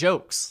weren't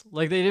jokes.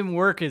 Like, they didn't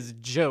work as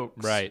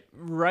jokes. Right.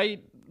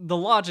 Right? The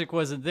logic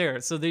wasn't there.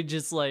 So they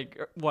just, like,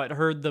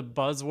 heard the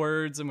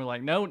buzzwords and were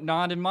like, no,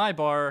 not in my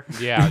bar.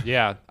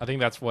 Yeah. I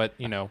think that's what,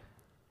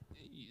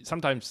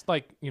 sometimes,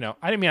 like,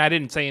 I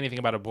didn't say anything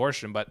about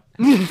abortion, but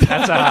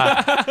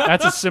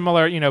that's a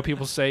similar,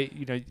 people say,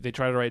 they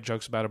try to write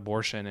jokes about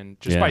abortion, and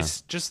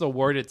just the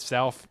word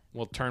itself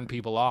will turn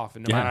people off,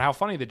 and no matter how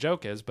funny the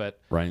joke is, but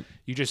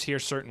you just hear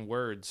certain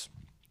words,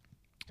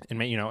 and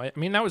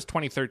that was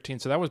 2013,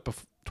 so that was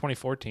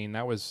 2014,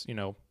 that was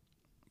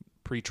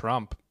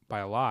pre-Trump by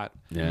a lot.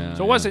 Yeah.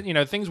 So it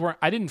wasn't, things weren't.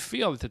 I didn't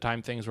feel at the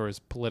time things were as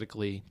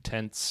politically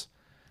tense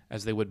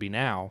as they would be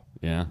now.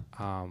 Yeah.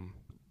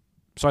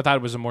 So I thought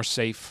it was a more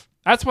safe.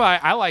 That's why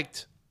I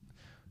liked,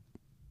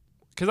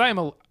 because I am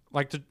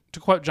to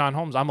quote John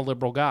Holmes, I'm a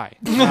liberal guy.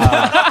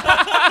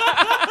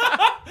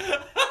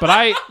 But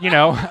I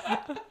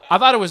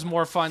thought it was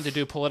more fun to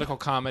do political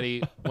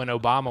comedy when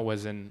Obama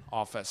was in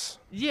office.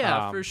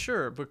 Yeah, for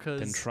sure. Because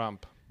Than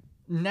Trump.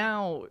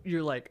 now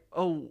you're like,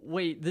 oh,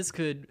 wait,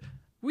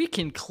 we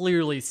can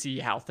clearly see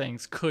how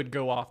things could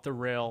go off the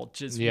rail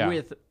just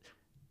with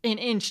an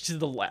inch to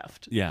the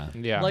left. Yeah.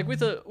 Yeah. Like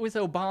with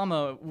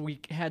Obama, we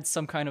had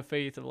some kind of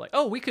faith of like,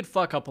 oh, we could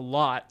fuck up a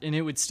lot and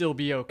it would still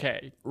be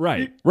okay.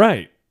 Right.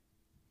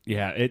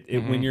 Yeah,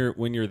 when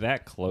you're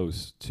that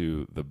close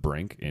to the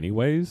brink,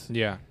 anyways,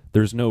 Yeah.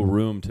 there's no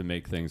room to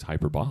make things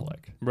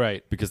hyperbolic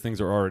Right. because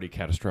things are already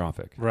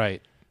catastrophic.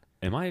 Right.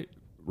 Am I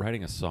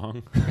writing a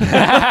song?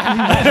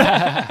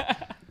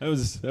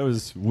 That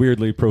was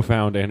weirdly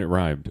profound and it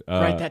rhymed.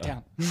 Write that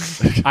down.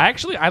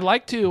 I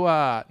like to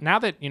now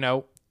that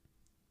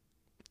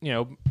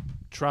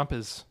Trump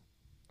is.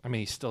 I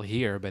mean, he's still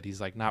here, but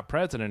he's like not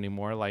president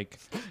anymore. Like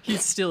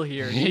He's still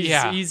here. He's,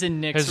 Yeah. he's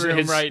in Nick's His- room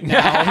his- right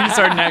now. He's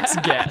our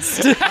next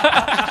guest.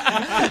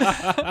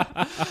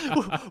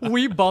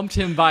 We bumped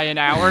him by an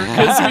hour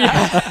because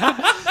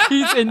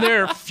he's in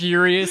there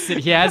furious that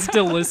he has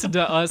to listen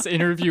to us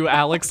interview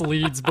Alex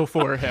Leeds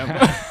before him.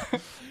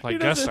 I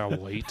guess I'll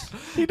wait.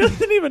 He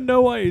doesn't even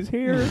know why he's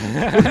here. We're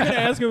going to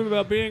ask him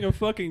about being a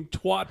fucking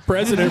twat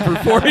president for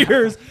 4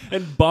 years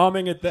and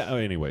bombing at that. Oh,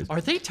 anyways.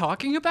 Are they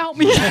talking about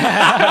me?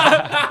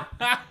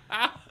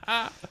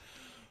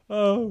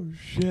 Oh,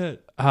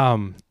 shit.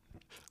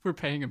 We're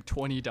paying him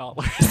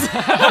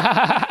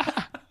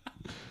 $20.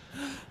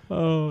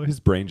 Oh, his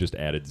brain just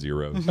added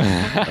zeros.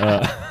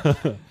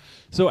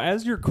 So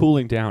as you're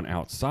cooling down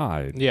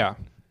outside, Yeah.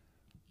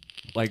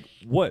 like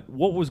what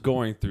was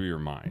going through your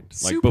mind?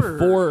 Like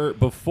Super.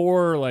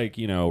 before like,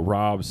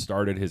 Rob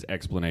started his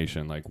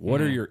explanation, like what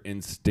are your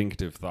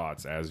instinctive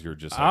thoughts as you're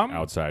just like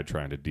outside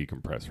trying to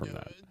decompress from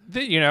that?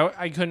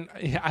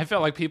 I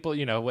felt like people,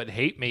 would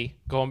hate me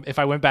going if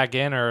I went back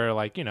in or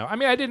like, I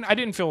mean, I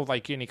didn't feel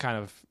like any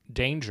kind of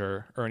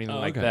danger or anything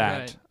like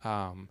okay.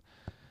 that.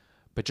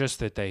 But just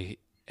that they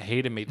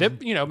hated me.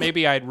 That,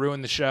 maybe I'd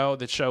ruined the show.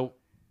 The show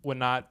would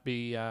not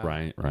be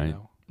Right.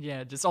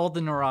 Yeah, just all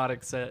the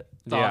neurotic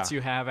thoughts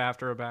you have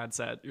after a bad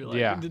set. You're like,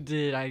 Yeah.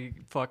 did I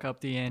fuck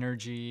up the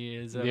energy?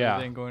 Is Yeah.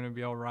 everything going to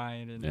be all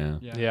right?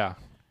 And Yeah.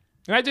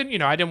 And I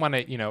didn't want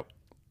to,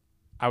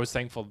 I was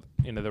thankful,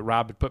 that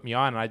Rob had put me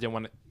on, and I didn't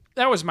want to.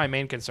 That was my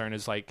main concern,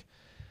 is like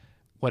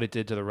what it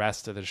did to the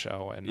rest of the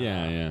show. And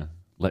Yeah.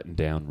 Letting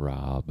down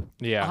Rob.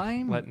 yeah,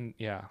 I'm- The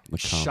comedy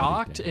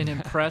shocked thing. and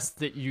impressed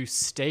that you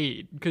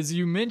stayed, because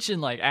you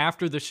mentioned like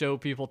after the show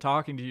people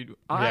talking to you.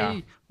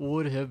 I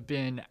would have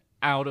been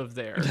out of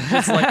there.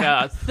 It's like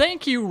a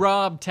thank you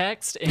Rob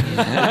text and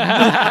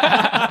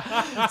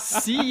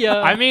see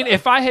ya. I mean,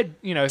 if I had,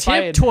 if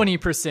I Tip had,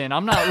 20%.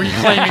 I'm not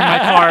reclaiming my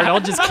card.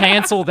 I'll just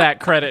cancel that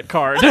credit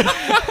card.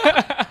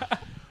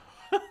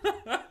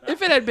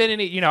 if it had been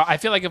any, I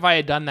feel like if I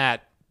had done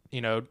that,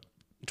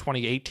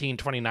 2018,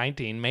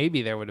 2019,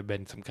 maybe there would have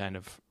been some kind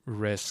of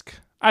risk.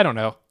 I don't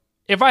know.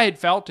 If I had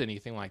felt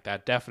anything like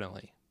that,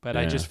 definitely. But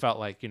I Yeah. just felt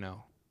like,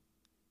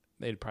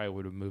 they probably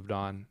would have moved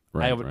on.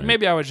 Right.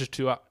 Maybe I was just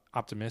too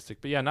optimistic.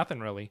 But yeah, nothing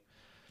really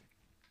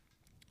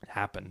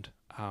happened.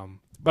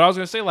 But I was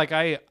going to say, like,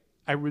 I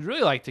would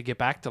really like to get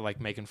back to, like,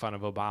 making fun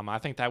of Obama. I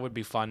think that would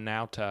be fun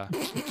now to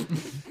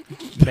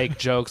make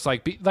jokes.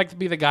 Like, be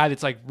the guy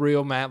that's, like,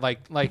 real mad.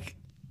 Like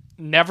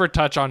never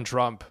touch on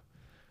Trump.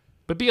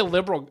 But be a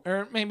liberal,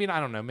 or maybe, I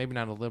don't know, maybe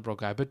not a liberal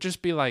guy, but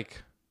just be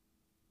like,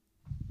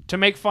 to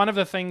make fun of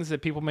the things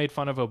that people made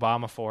fun of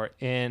Obama for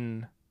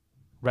in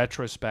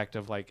retrospect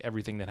of like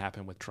everything that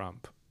happened with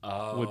Trump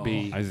would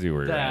be, I see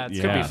where you're at. That's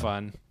Yeah. could be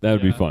fun. That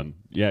would be Yeah. fun.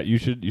 Yeah, you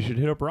should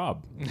hit up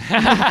Rob. Hit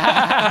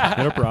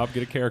up Rob,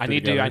 get a character I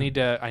need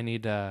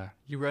together.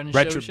 You run a show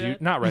retribution,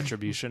 shit? not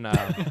retribution.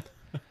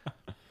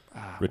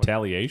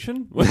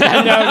 Retaliation? No.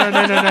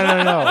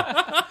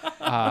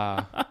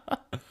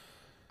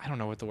 I don't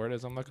know what the word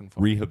is I'm looking for.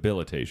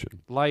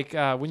 Rehabilitation. Like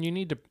when you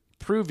need to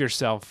prove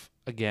yourself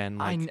again.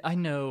 Like, I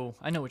know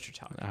what you're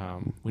talking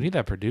about. we need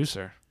that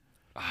producer.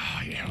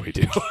 Oh, yeah, we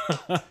do.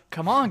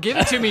 Come on, give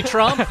it to me,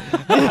 Trump.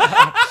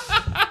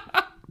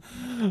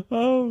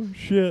 Oh,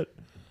 shit.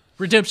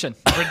 Redemption.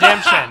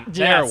 Redemption.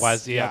 There it Yes.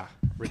 was. Yeah.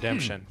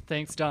 Redemption.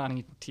 Thanks,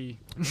 Donnie T.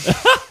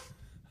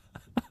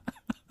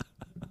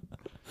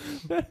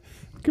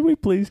 Can we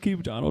please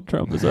keep Donald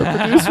Trump as our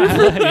producer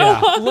for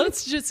now?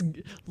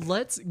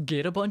 Let's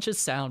get a bunch of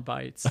sound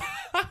bites.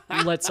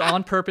 Let's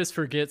on purpose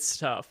forget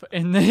stuff,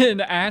 and then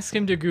ask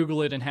him to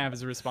Google it and have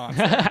his response.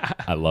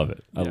 I love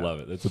it. I love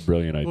it. That's a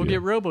brilliant idea. We'll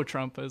get Robo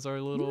Trump as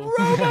our little.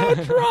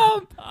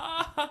 Trump.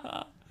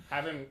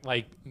 Have him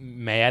like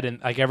mad,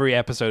 and like every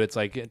episode, it's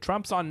like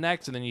Trump's on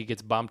next, and then he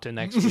gets bumped to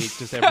next week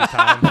just every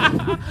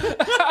time.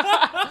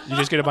 You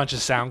just get a bunch of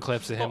sound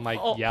clips of him like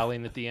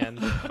yelling at the end.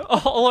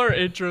 All our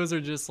intros are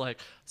just like,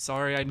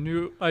 sorry, I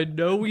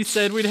know we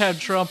said we'd have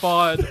Trump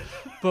on,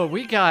 but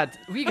we got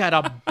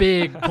a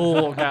big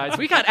pull, guys.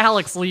 We got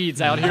Alex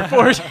Leeds out here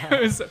for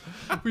you. So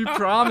we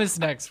promise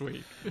next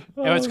week. It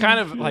was kind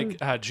of like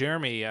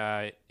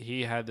Jeremy.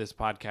 He had this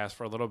podcast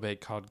for a little bit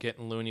called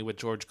 "Getting Loony with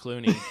George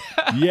Clooney,"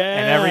 Yeah.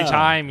 and every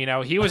time,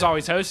 he was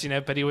always hosting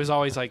it, but he was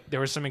always like, there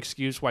was some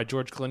excuse why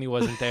George Clooney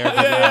wasn't there.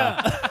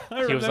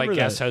 But, he was like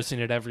guest hosting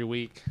it every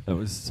week. That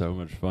was so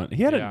much fun.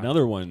 He had Yeah.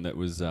 another one that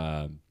was...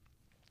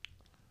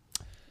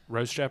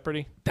 Roast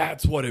Jeopardy.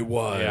 That's what it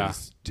was. Yeah.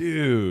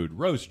 Dude,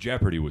 Roast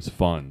Jeopardy was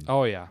fun.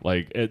 Oh yeah,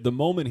 Like, at the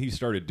moment he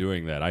started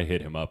doing that, I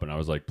hit him up and I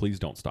was like, please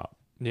don't stop.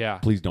 yeah.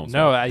 Please don't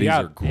No, stop. These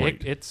yeah, are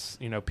great. It's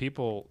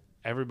people,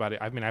 everybody.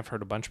 I mean, I've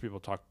heard a bunch of people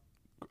talk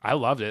I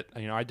loved it.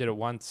 You know, I did it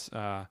once.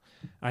 I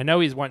know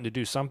he's wanting to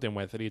do something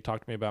with it. He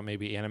talked to me about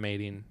maybe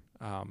animating,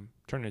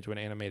 turn it into an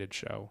animated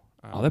show.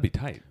 Oh, that'd be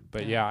tight.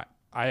 But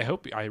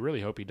I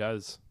really hope he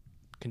does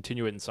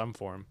continue it in some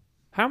form.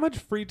 How much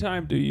free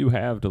time do you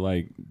have to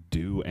like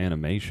do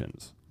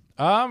animations?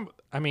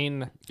 I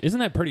mean, isn't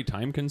that pretty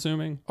time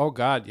consuming? Oh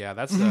God, yeah,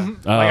 that's the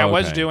I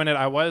was okay. doing it.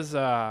 I was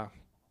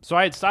so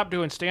I had stopped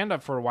doing stand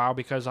up for a while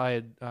because I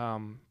had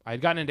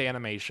gotten into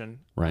animation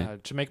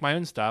to make my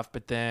own stuff.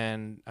 But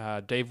then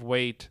Dave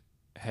Waite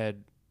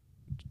had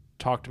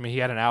talked to me. He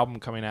had an album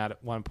coming out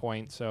at one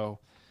point, so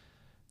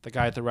the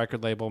guy at the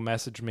record label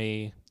messaged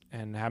me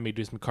and had me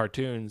do some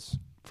cartoons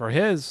for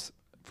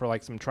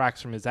like some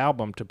tracks from his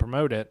album to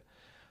promote it.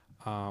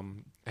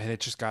 And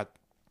it's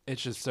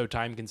just so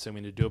time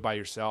consuming to do it by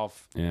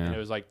yourself. Yeah. And it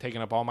was like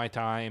taking up all my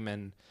time.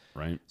 And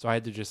right. so I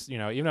had to just,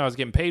 even though I was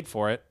getting paid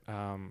for it,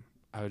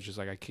 I was just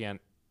like, I don't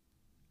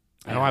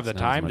have the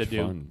time to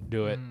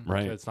do it.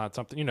 Right. So it's not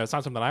something, it's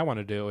not something I want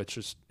to do. It's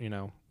just,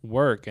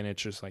 work. And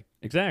it's just like,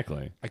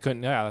 exactly. I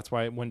couldn't, that's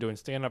why I went doing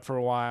stand up for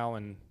a while.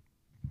 And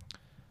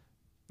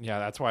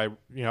that's why,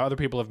 other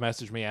people have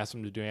messaged me, asked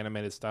them to do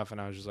animated stuff.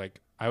 And I was just like,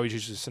 I always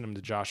used to send them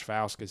to Josh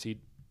Faust because he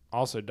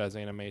also does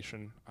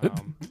animation.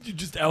 You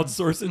just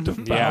outsource it to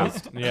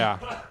Faust. Yeah.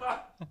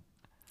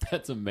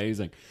 That's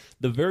amazing.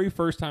 The very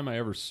first time I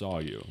ever saw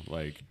you,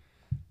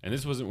 and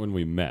this wasn't when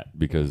we met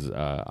because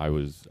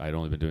I'd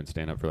only been doing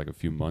stand up for like a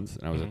few months,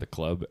 and I was at the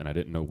club and I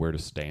didn't know where to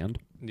stand.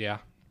 Yeah.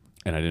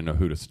 And I didn't know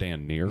who to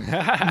stand near, and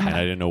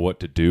I didn't know what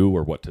to do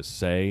or what to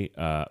say.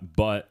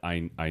 But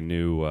I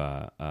knew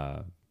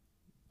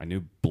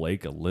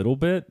Blake a little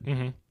bit.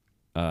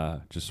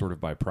 Just sort of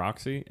by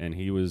proxy, and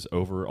he was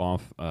over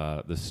off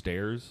the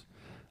stairs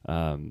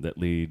that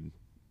lead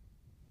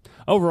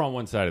over on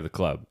one side of the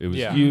club. It was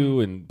you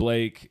and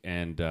Blake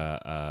and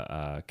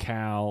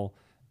Cal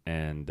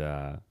and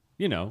the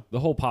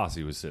whole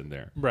posse was sitting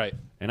there. Right.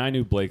 And I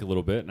knew Blake a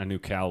little bit, and I knew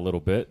Cal a little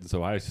bit, and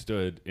so I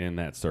stood in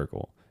that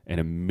circle and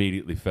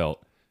immediately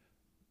felt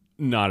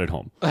not at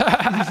home.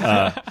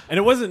 And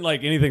it wasn't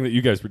like anything that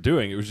you guys were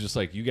doing. It was just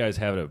like you guys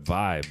had a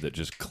vibe that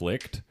just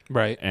clicked.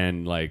 Right.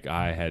 And like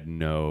I had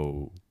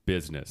no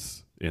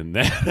business in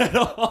that at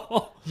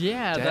all.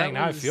 Yeah. Dang,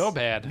 now I feel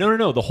bad.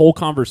 No. The whole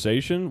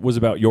conversation was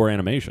about your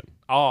animation.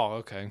 Oh,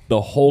 okay.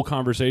 The whole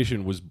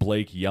conversation was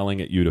Blake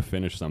yelling at you to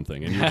finish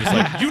something. And you're just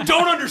like, you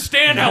don't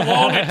understand how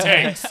long it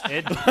takes.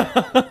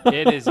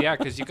 It is, yeah,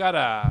 because you got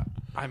to,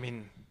 I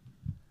mean,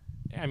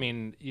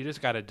 you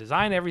just got to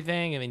design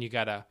everything, and then you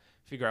got to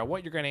figure out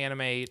what you're going to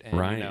animate. And,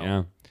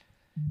 yeah.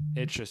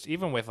 It's just,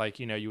 even with like,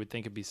 you would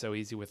think it'd be so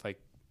easy with like,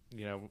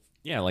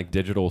 yeah, like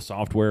digital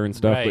software and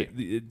stuff. Right.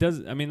 But it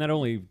does. I mean, that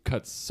only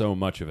cuts so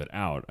much of it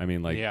out. I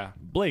mean, like,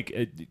 Blake.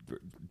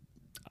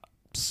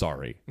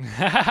 Sorry,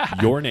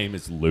 your name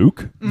is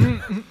Luke,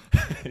 and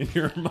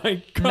you're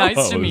my co-host.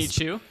 Nice to meet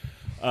you.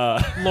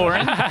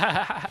 Lauren,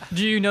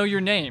 do you know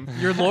your name?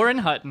 You're Lauren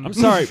Hutton. I'm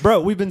sorry,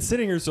 bro. We've been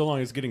sitting here so long,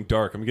 it's getting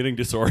dark. I'm getting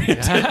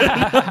disoriented.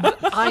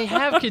 I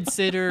have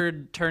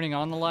considered turning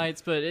on the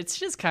lights, but it's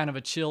just kind of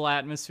a chill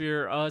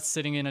atmosphere. Us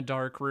sitting in a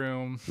dark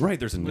room. Right,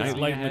 there's a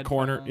nightlight in the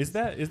corner.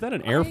 Headphones. Is that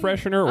an air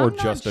freshener or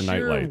just a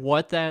nightlight? I'm not sure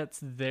what that's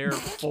there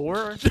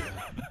for.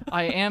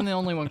 I am the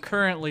only one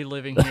currently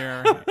living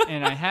here,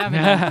 and I haven't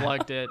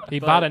unplugged it. He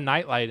bought a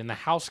nightlight, and the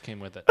house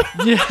came with it.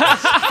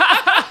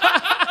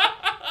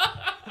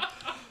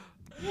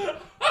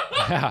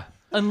 Yeah.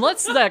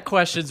 Unless that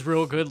question's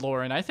real good,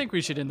 Lauren, I think we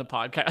should end the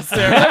podcast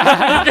there.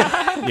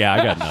 Yeah,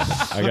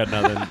 I got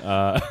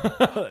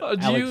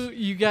nothing.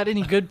 You got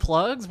any good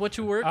plugs? What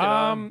you working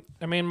on?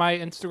 I mean, my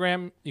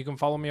Instagram, you can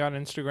follow me on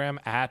Instagram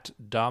at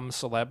Dumb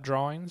Celeb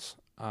Drawings.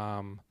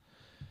 And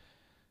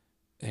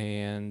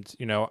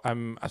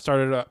I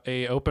started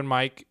a open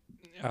mic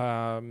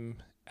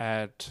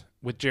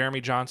with Jeremy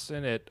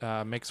Johnston at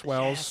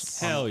Mixwell's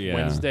Hell yeah.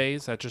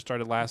 Wednesdays. That just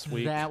started last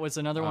week. That was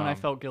another one I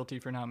felt guilty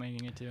for not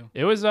making it to.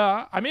 It was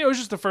it was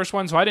just the first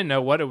one, so I didn't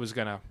know what it was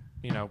gonna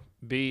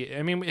be.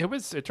 I mean,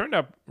 it turned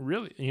out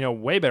really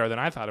way better than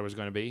I thought it was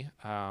gonna be.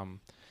 And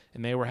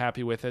they were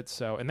happy with it.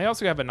 So, and they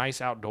also have a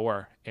nice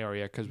outdoor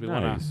area because we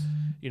want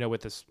to,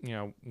 with this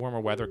warmer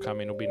weather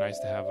coming, it'll be nice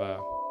to have an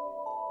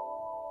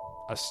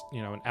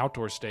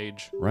outdoor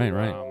stage right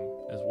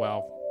as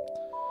well.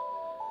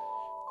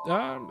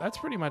 That's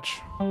pretty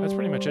much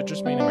it.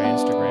 Just mainly my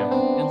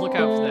Instagram. And look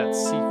out for that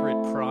secret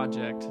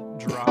project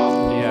drop.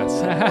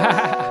 Yes. We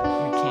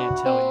can't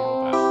tell you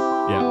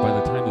about. Yeah, by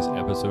the time this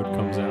episode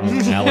comes out,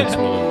 Alex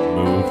will have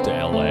moved to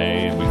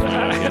LA, and we find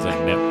out he has a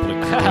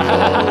Netflix deal.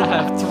 We'll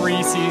have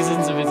 3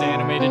 seasons of his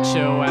animated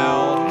show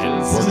out.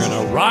 And we're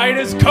gonna ride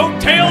his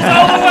coattails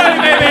all the way,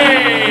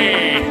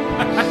 baby!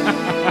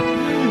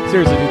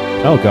 Seriously, dude.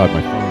 Oh God,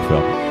 my phone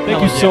fell.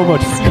 Thank you so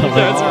much for coming.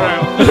 That's all right.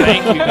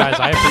 Thank you guys.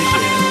 I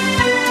appreciate it.